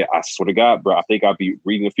bullshit, I swear to God, bro, I think I'll be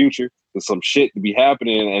reading the future. There's some shit to be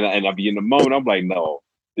happening and I'll be in the moment. I'm like, no,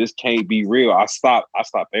 this can't be real. I stop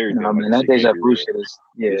everything. No, man, that deja vu shit is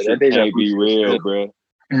that deja vu be real, bro.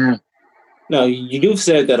 No, you've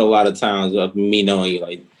said that a lot of times of me knowing you,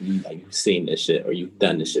 like you've seen this shit or you've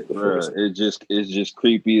done this shit before. Bruh, it's just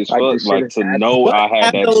creepy as fuck. Like to know I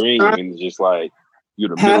had that dream and it's just like you're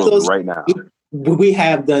the middle of it right now. We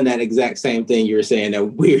have done that exact same thing you were saying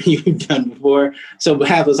that you've done before. So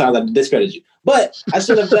half those times I discredit you. But I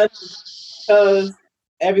should have done it because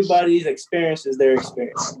everybody's experience is their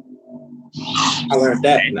experience. I learned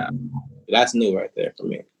that now. That's new right there for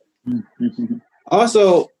me.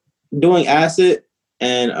 Also, doing acid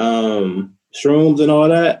and shrooms and all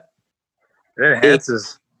that, it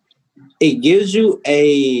enhances. It gives you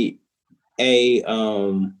a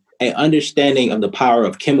understanding of the power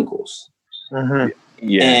of chemicals.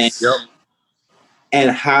 Yes.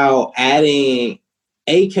 And how adding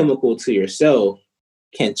a chemical to yourself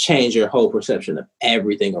can change your whole perception of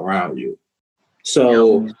everything around you.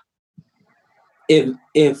 So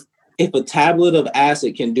if a tablet of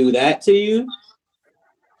acid can do that to you,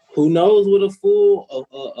 who knows what a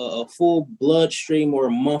full bloodstream or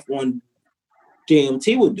a month on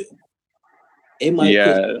DMT would do? It might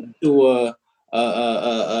put you to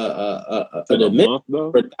a dimension for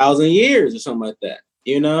 1,000 years or something like that.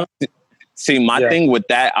 You know? See, my thing with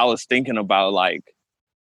that, I was thinking about like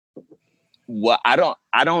what I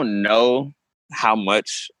don't know how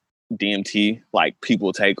much DMT like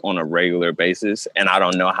people take on a regular basis, and I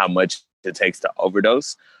don't know how much it takes to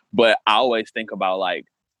overdose. But I always think about like,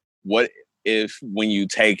 what if when you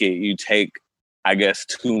take it, you take, I guess,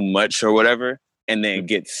 too much or whatever, and then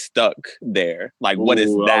get stuck there? Like, what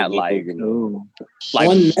is that like?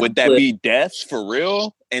 Like, would that be death for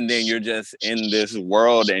real? And then you're just in this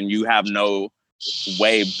world and you have no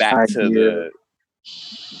way back to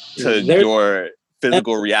your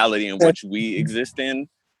physical reality in which we exist in.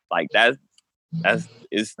 Like that's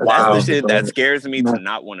the shit that scares me to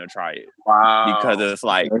not want to try it. Wow. Because it's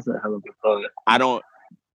like I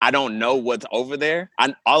don't know what's over there.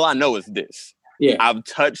 All I know is this. Yeah. I've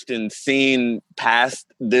touched and seen past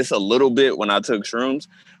this a little bit when I took shrooms,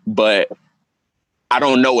 but I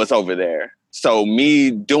don't know what's over there. So me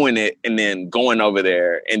doing it and then going over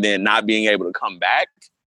there and then not being able to come back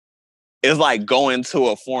is like going to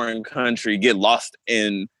a foreign country, get lost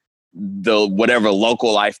in the whatever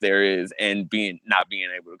local life there is, and not being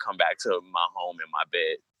able to come back to my home and my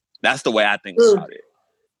bed. That's the way I think about it.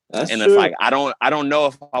 That's and true. It's like I don't know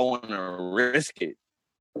if I want to risk it.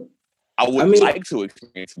 I would like to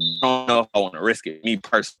experience it. I don't know if I want to risk it, me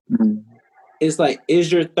personally. It's like,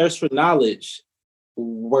 is your thirst for knowledge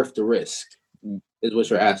worth the risk? Is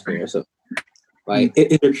what you're asking yourself. Like,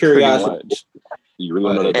 is your curiosity? You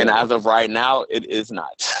really know that. And as of right now, it is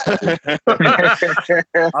not. I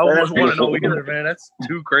wouldn't want to know either, man. That's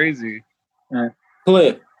too crazy.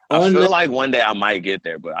 Clip. I feel like one day I might get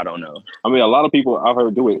there, but I don't know. I mean, a lot of people I've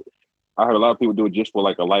heard do it. I heard a lot of people do it just for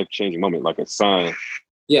like a life-changing moment, like a sign.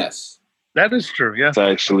 Yes. That is true, yeah. To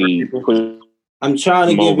actually put I'm trying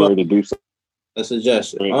to give you to do something. A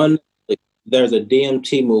suggestion. On there's a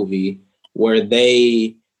DMT movie where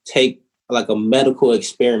they take like a medical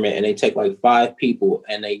experiment and they take like 5 people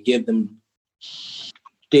and they give them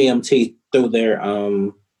DMT through their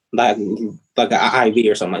like an IV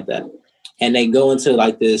or something like that. And they go into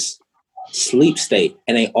like this sleep state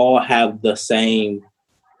and they all have the same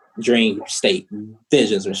dream state,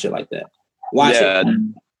 visions and shit like that. Watch it.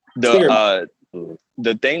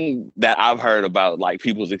 The thing that I've heard about like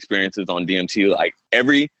people's experiences on DMT, like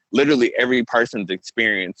literally every person's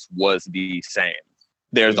experience was the same.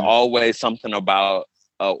 There's always something about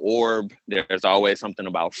an orb. There's always something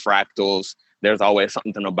about fractals. There's always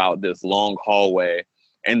something about this long hallway.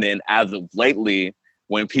 And then as of lately,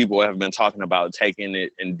 when people have been talking about taking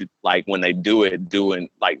it and like when they doing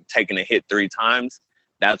like taking a hit 3 times,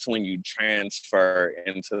 that's when you transfer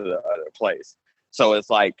into the other place. So it's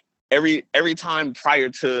like every time prior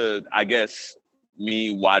to, I guess,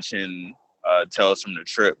 me watching Tales from the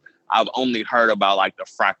Trip, I've only heard about like the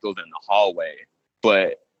fractals in the hallway.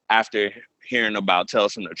 But after hearing about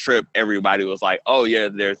Tales from the Trip, everybody was like, oh yeah,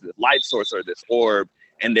 there's this light source or this orb,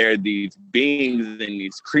 and there are these beings and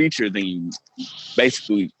these creatures, and you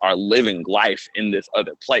basically are living life in this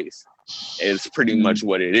other place. Is pretty much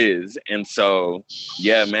what it is. And so,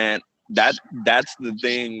 yeah, man, that's the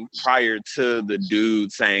thing prior to the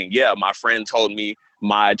dude saying, yeah, my friend told me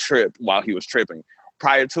my trip while he was tripping.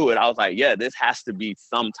 Prior to it, I was like, yeah, this has to be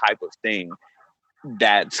some type of thing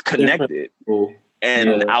that's connected.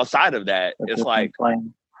 And outside of that, it's like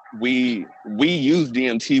we use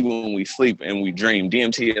DMT when we sleep and we dream.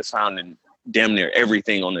 DMT is found in damn near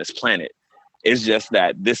everything on this planet. It's just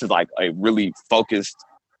that this is like a really focused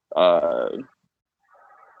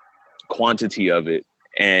quantity of it,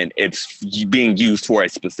 and it's being used for a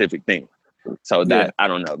specific thing. So that I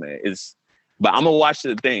don't know, man. But I'm gonna watch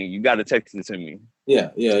the thing. You got to text it to me. Yeah.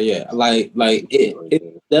 Like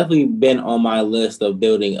it's definitely been on my list of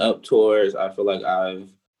building up towards. I feel like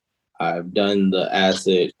I've done the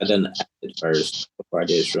acid. I done the acid first before I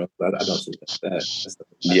did shrooms. But I don't think that.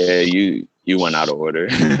 Yeah, you went out of order.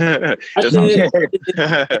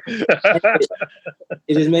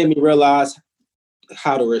 It just made me realize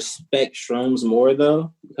how to respect shrooms more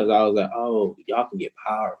though, because I was like, oh, y'all can get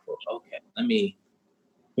powerful. Okay, let me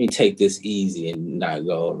take this easy and not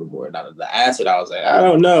go overboard. Now the acid, I was like, I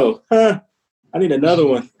don't know. I need another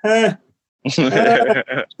one.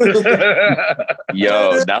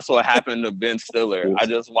 Yo, that's what happened to Ben Stiller. I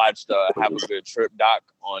just watched Have a Good Trip doc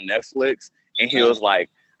on Netflix, and he was like,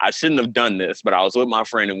 I shouldn't have done this, but I was with my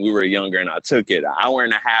friend and we were younger and I took it. An hour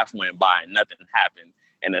and a half went by and nothing happened.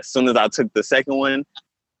 And as soon as I took the second one,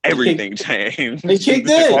 everything changed. It kicked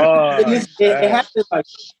in. It happens like,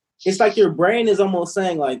 it's like your brain is almost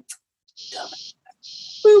saying like,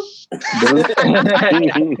 boop.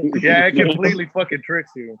 Yeah, it completely fucking tricks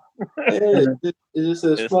you. It just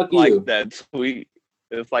says, it's fuck like you. That tweet.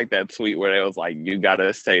 It's like that tweet where it was like, you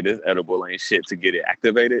gotta say this edible ain't shit to get it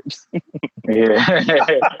activated. Yeah.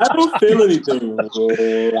 I don't feel anything.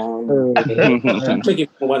 I'm making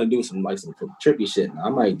me want to do some trippy shit. I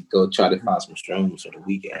might go try to find some shrooms for the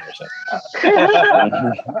weekend or something.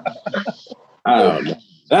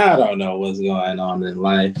 I don't know what's going on in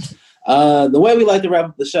life. The way we like to wrap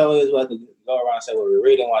up the show is we like to go around and say what we're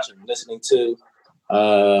reading, watching, and listening to.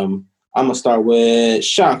 I'm gonna start with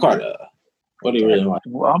Sean Carter. What do you really want?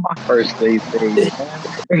 Well, my first day thing.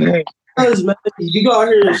 You go out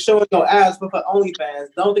here showing your ass for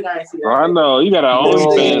OnlyFans. Don't think I ain't see that. I know you got our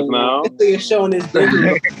OnlyFans now. This thing is showing his dick.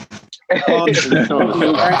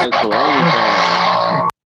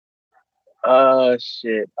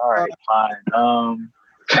 Shit. All right, fine.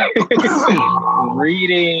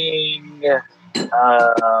 Reading.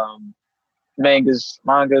 Mangas,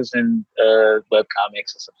 and web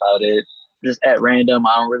comics. That's about it. Just at random.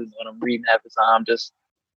 I don't really know what I'm reading half the time. Just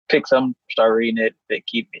pick some, start reading it. That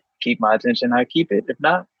keep my attention. I keep it. If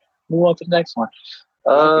not, move on to the next one.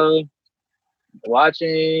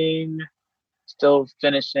 Watching, still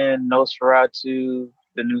finishing Nosferatu.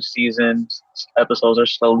 The new season episodes are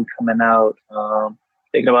slowly coming out.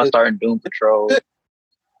 Thinking about starting Doom Patrol,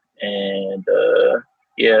 and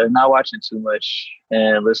not watching too much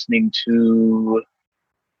and listening to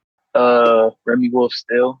Remy Wolf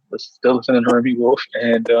still listening to Remy Wolf,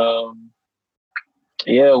 and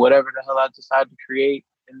whatever the hell I decide to create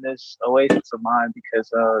in this oasis of mine,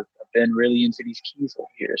 because I've been really into these keys over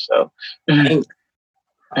here. So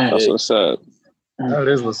that's what's up. That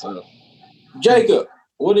is what's up. Jacob,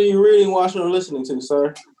 what are you reading, watching, or listening to,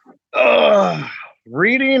 sir?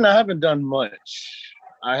 Reading, I haven't done much.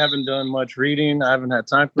 I haven't done much reading. I haven't had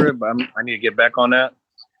time for it, but I need to get back on that.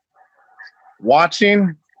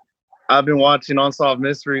 Watching, I've been watching Unsolved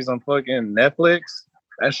Mysteries on fucking Netflix.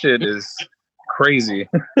 That shit is crazy.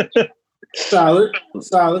 Solid,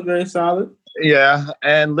 very solid. Yeah,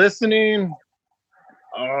 and listening,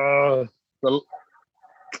 I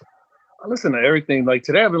listen to everything. Like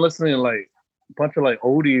today, I've been listening to like a bunch of like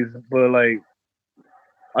oldies, but like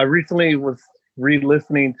I recently was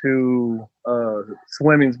re-listening to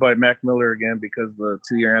Swimmings by Mac Miller again because of the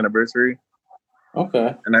 2-year anniversary.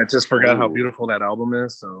 Okay. And I just forgot how beautiful that album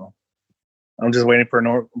is, so I'm just waiting for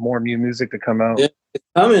more new music to come out. Yeah, it's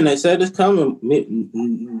coming. They said it's coming.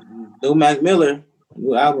 New Mac Miller,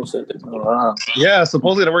 new album set. Oh, wow. Yeah,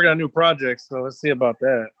 supposedly they're working on a new project, so let's see about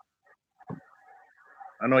that.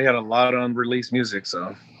 I know he had a lot of unreleased music,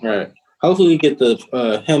 so. Right. Hopefully we get the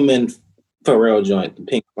him and Pharrell joint, the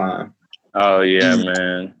Pink Line. Oh yeah,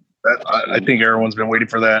 man. I think everyone's been waiting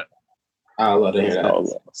for that. I love to hear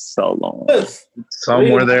that. So long.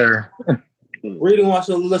 Somewhere there. Reading,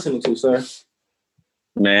 watching, listening to, sir.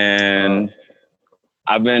 Man,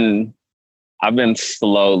 I've been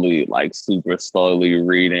slowly, like super slowly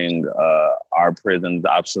reading Our Prison's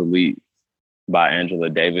Obsolete by Angela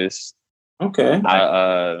Davis. Okay.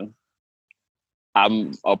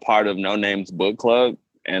 I'm a part of No Name's book club,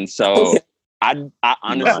 and so I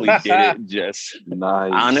honestly did it just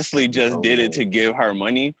Nice. I honestly just did it to give her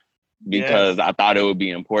money because I thought it would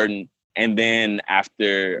be important. And then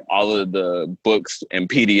after all of the books and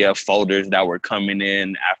PDF folders that were coming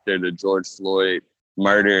in after the George Floyd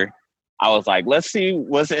murder, I was like, let's see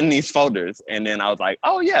what's in these folders. And then I was like,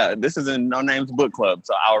 oh yeah, this is in No Name's book club,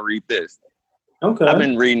 so I'll read this. Okay. I've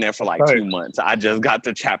been reading it for like 2 months. I just got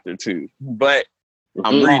to chapter 2, but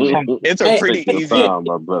I'm reading it. It's a pretty easy. Time,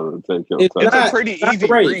 my brother. Take your It's time. a pretty easy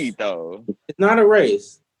read, though. It's not a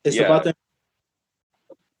race. It's about the.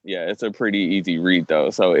 Yeah, it's a pretty easy read, though.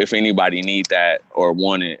 So if anybody need that or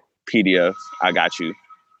want it, PDF, I got you.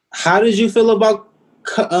 How did you feel about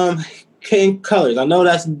King Colors? I know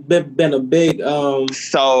that's been a big.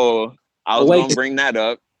 So I was gonna bring that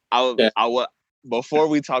up. Before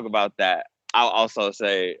we talk about that, I'll also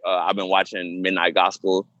say I've been watching Midnight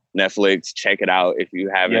Gospel. Netflix, check it out if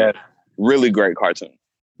you haven't. Yeah. Really great cartoon.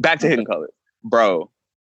 Back to Hidden Colors. Bro,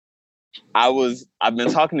 I've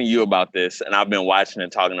been talking to you about this, and I've been watching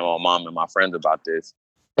and talking to my mom and my friends about this.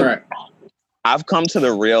 Right. I've come to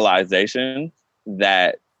the realization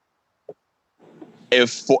that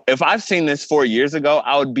if I've seen this 4 years ago,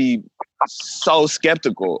 I would be so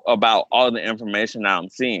skeptical about all the information that I'm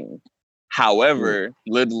seeing. However,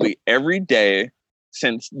 literally every day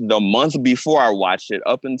since the month before I watched it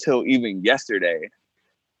up until even yesterday,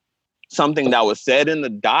 something that was said in the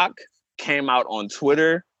doc came out on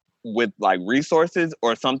Twitter with like resources,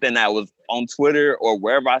 or something that was on Twitter or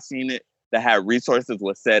wherever I seen it that had resources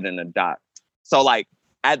was said in the doc. So like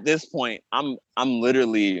at this point, I'm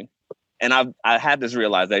literally, and I had this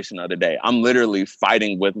realization the other day, I'm literally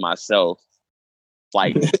fighting with myself,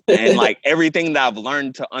 like, and like everything that I've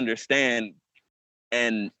learned to understand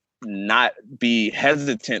and not be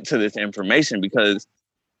hesitant to this information, because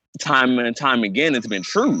time and time again it's been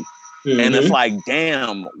true. Mm-hmm. And it's like,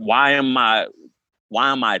 damn, why am I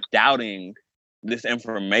doubting this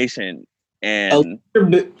information? And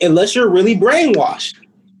unless you're really brainwashed.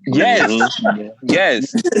 Yes. Mm-hmm.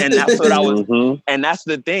 Yes. And that's what I was and that's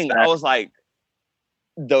the thing. I was like,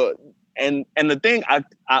 the thing I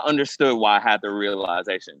understood why I had the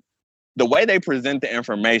realization. The way they present the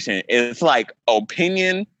information is like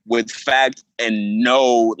opinion with fact and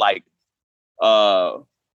no like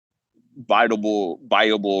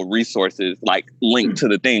viable resources like linked to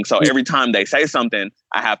the thing. So every time they say something,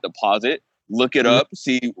 I have to pause it, look it up,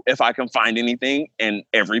 see if I can find anything. And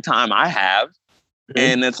every time I have,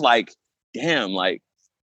 and it's like damn, like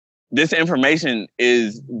this information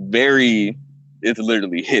is it's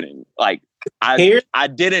literally hidden. Like I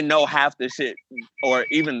didn't know half the shit or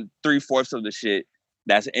even 3/4 of the shit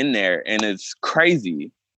that's in there. And it's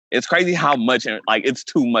crazy. It's crazy how much, like, it's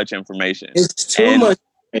too much information. It's too much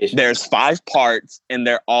information. There's 5 parts and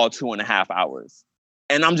they're all 2.5 hours.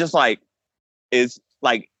 And I'm just like, it's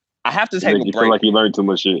like, I have to take a break. Feel like you learned too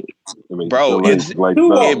much shit. Bro,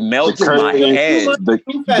 it melts my head.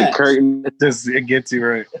 The curtain, it gets you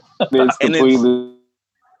right. It's completely.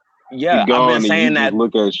 Yeah, I've been saying that.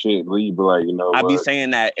 Look at shit, you be like, I be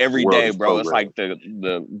saying that every day, bro. It's like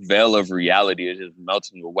the veil of reality is just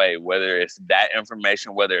melting away. Whether it's that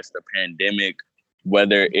information, whether it's the pandemic,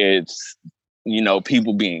 whether it's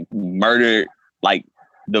people being murdered, like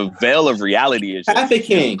the veil of reality is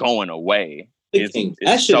just going away.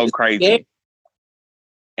 It's so crazy,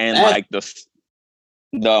 and like the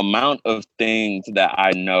amount of things that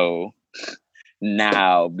I know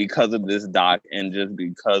now because of this doc and just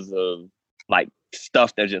because of like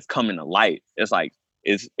stuff that's just coming to light, it's like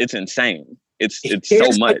it's insane. It's so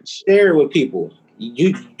much. Share with people.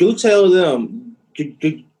 You do tell them.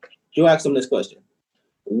 You ask them this question: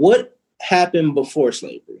 what happened before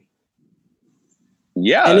slavery?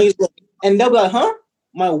 Yeah, and they'll be like, "Huh?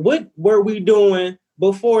 What were we doing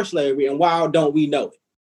before slavery, and why don't we know it?"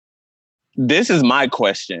 This is my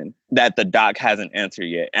question that the doc hasn't answered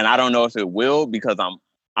yet, and I don't know if it will because I'm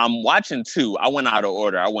watching 2. I went out of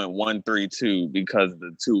order. I went 1, 3, 2 because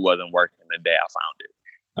the 2 wasn't working the day I found it.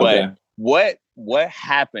 But what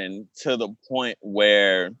happened to the point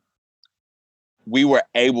where we were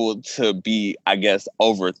able to be, I guess,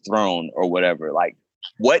 overthrown or whatever? Like,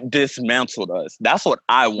 what dismantled us? That's what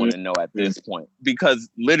I want to know at this point. Because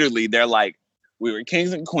literally, they're like, we were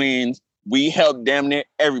kings and queens. We helped damn near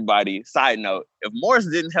everybody. Side note, if Morris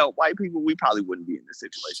didn't help white people, we probably wouldn't be in this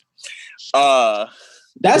situation.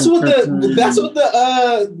 That's what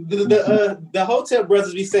the Hotel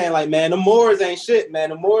brothers be saying. Like, man, the Moors ain't shit,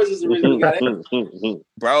 man. The Moors is the reason we got it.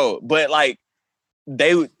 Bro, but like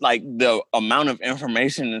the amount of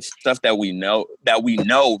information and stuff that we know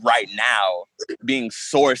right now being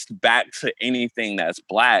sourced back to anything that's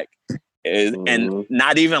Black is, and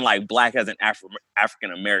not even like Black as an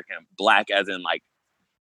African American, Black as in like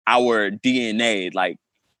our DNA, like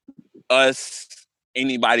us,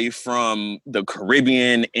 anybody from the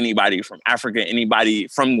Caribbean, anybody from Africa, anybody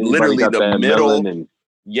from literally the middle.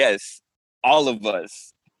 Yes, all of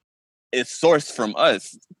us. It's sourced from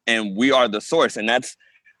us, and we are the source. And that's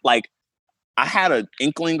like, I had an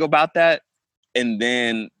inkling about that. And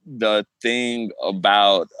then the thing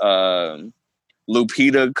about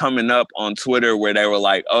Lupita coming up on Twitter where they were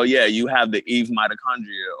like, oh yeah, you have the Eve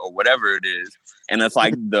mitochondria or whatever it is. And it's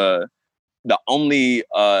like the only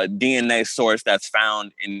DNA source that's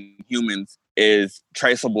found in humans is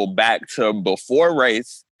traceable back to before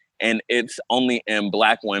race, and it's only in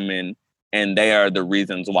Black women, and they are the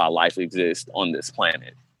reasons why life exists on this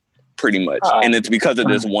planet, pretty much. And it's because of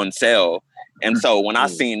this one cell. And so when I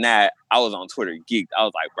seen that, I was on Twitter geeked. I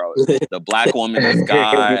was like, bro, the Black woman is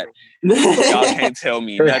God. Y'all can't tell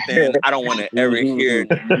me nothing. I don't want to ever hear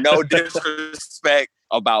no disrespect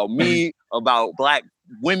about me, about Black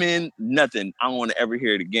women, nothing. I don't want to ever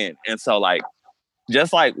hear it again. And so like,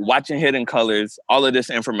 just like watching Hidden Colors, all of this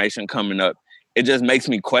information coming up, it just makes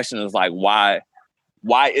me question is like, why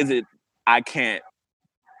is it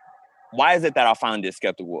why is it that I find this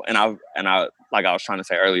skeptical? And I like I was trying to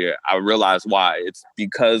say earlier, I realized why. It's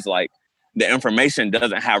because like the information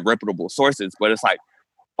doesn't have reputable sources, but it's like,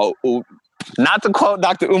 oh, not to quote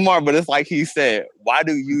Dr. Umar, but it's like he said, why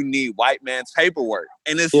do you need white man's paperwork?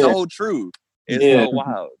 And it's so true. It's so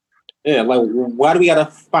wild. Yeah, like why do we gotta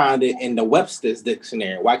find it in the Webster's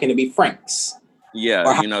dictionary? Why can't it be Frank's?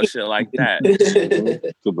 Yeah, shit like that.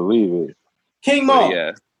 To believe it. King Maul.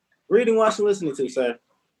 Yeah. Reading, watching, listening to, sir.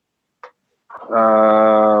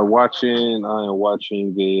 I am watching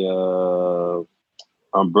the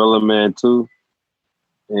Umbrella Man 2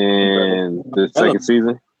 and the second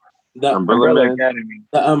season. The Umbrella Academy.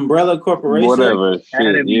 The Umbrella Corporation. Whatever.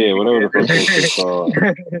 Shit. Yeah, whatever the fuck it's called.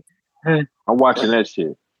 I'm watching that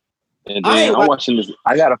shit. And then I'm watching this.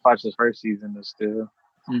 I gotta watch the first season still.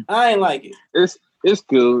 I ain't like it. It's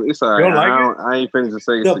cool. It's all right. I ain't finished the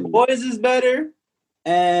second season. The Boys is better.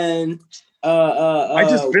 And I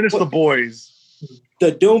just finished The Boys. The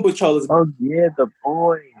Doom Patrol is better. Oh yeah, The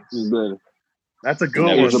Boys is better. That's a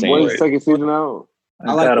good one. The Boys second season out.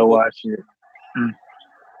 I gotta watch it.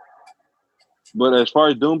 But as far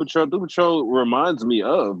as Doom Patrol reminds me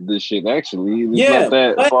of this shit. Actually, it's not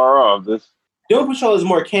that far off. This Doom Patrol is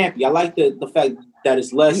more campy. I like the fact that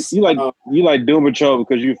is less. You like Doom Patrol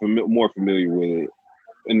because you're more familiar with it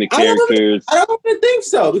and the characters. I don't even think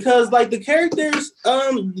so because like the characters,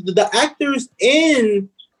 the actors in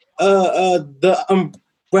the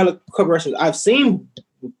Umbrella Corporation I've seen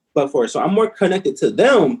before, so I'm more connected to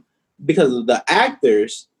them because of the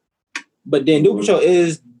actors. But then Doom Patrol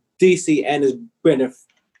is DC and is Brendan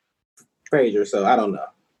Fraser, so I don't know.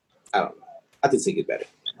 I think it better.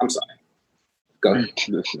 I'm sorry. Go ahead.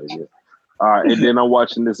 All right, and then I'm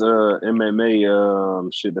watching this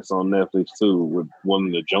MMA shit that's on Netflix too with one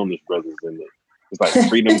of the Jonas Brothers in it. It's like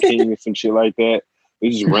Freedom King or some shit like that.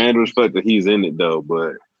 It's just random respect that he's in it though,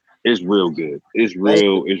 but it's real good. It's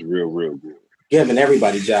real good. Giving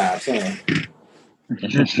everybody jobs, huh?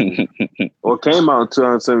 Well, it came out in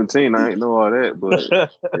 2017. I ain't know all that, but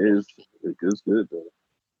it's good though.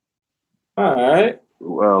 All right.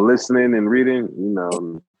 Well, listening and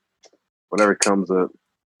reading, whatever comes up,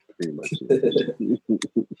 pretty much.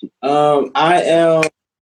 I am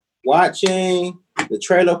watching the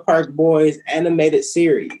Trailer Park Boys animated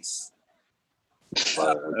series.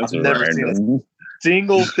 I've never seen a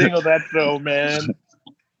single thing of that show, man.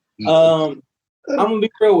 I'm gonna be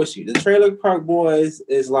real with you. The Trailer Park Boys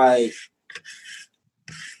is like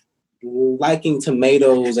liking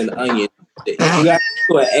tomatoes and onions. You got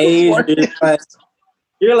to an age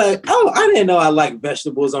you're like, oh, I didn't know I like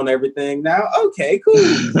vegetables on everything. Now, okay, cool.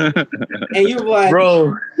 And you're like,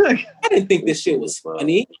 bro, I didn't think this shit was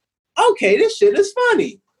funny. Okay, this shit is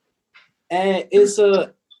funny. And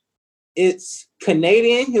it's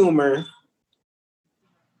Canadian humor.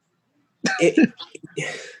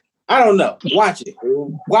 I don't know. Watch it.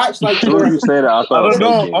 Watch like. You say that, I don't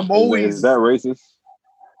know. I'm always. Is that racist?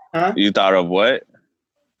 Huh? You thought of what?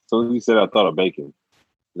 So you said I thought of bacon.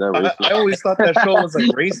 Is that racist? I always thought that show was like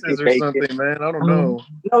racist or something, man. I don't know.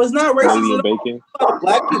 No, it's not racist. Canadian bacon.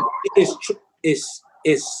 Black people.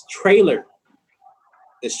 It's trailer.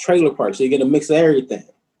 It's trailer park, so you get a mix of everything.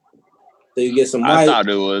 So you get some. I thought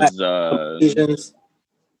it was.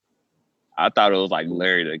 I thought it was like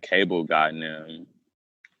Larry the Cable Guy now.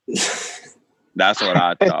 That's what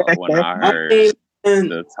I thought when I heard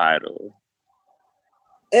the title.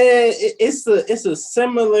 It's a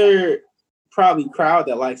similar probably crowd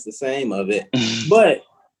that likes the same of it, but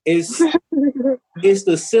it's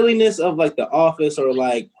the silliness of like The Office or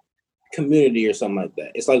like Community or something like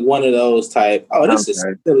that. It's like one of those type. Oh, this is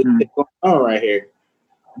silly thing going on right here,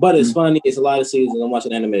 but it's funny. It's a lot of seasons. I'm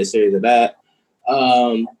watching an animated series of that.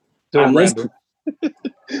 I'm listening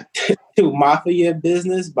to Mafia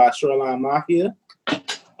Business by Shoreline Mafia.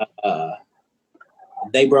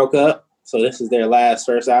 They broke up, so this is their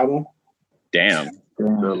first album. Damn. The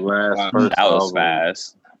last first that was album.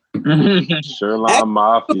 Fast. Shoreline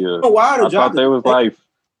Mafia. I thought it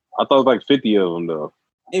was like 50 of them though.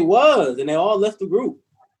 It was, and they all left the group.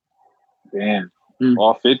 Damn.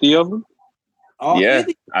 All 50 of them? All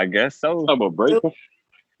 50? I guess so. Talk about break.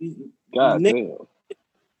 God damn.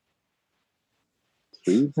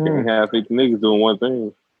 See, can't have 50 niggas doing one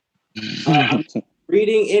thing. I'm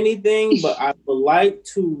reading anything, but I would like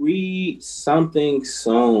to read something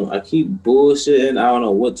soon. I keep bullshitting. I don't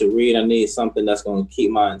know what to read. I need something that's going to keep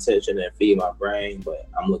my attention and feed my brain, but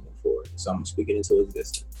I'm looking for it. So I'm speaking into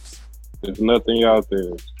existence. There's nothing out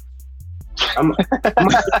there. I need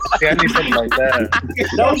something like that.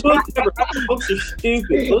 No books are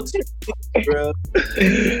stupid. Books are stupid, bro.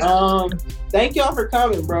 Thank y'all for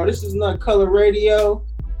coming, bro. This is Nut Color Radio.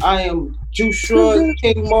 I am Juice Short,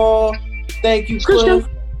 King Maul. Thank you, Cliff.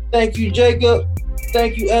 Thank you, Jacob.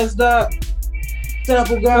 Thank you, S. Dot.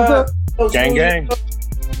 Sample God. Gang, gang.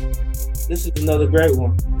 This is another great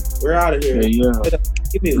one. We're out of here. Yeah.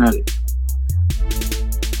 Give me a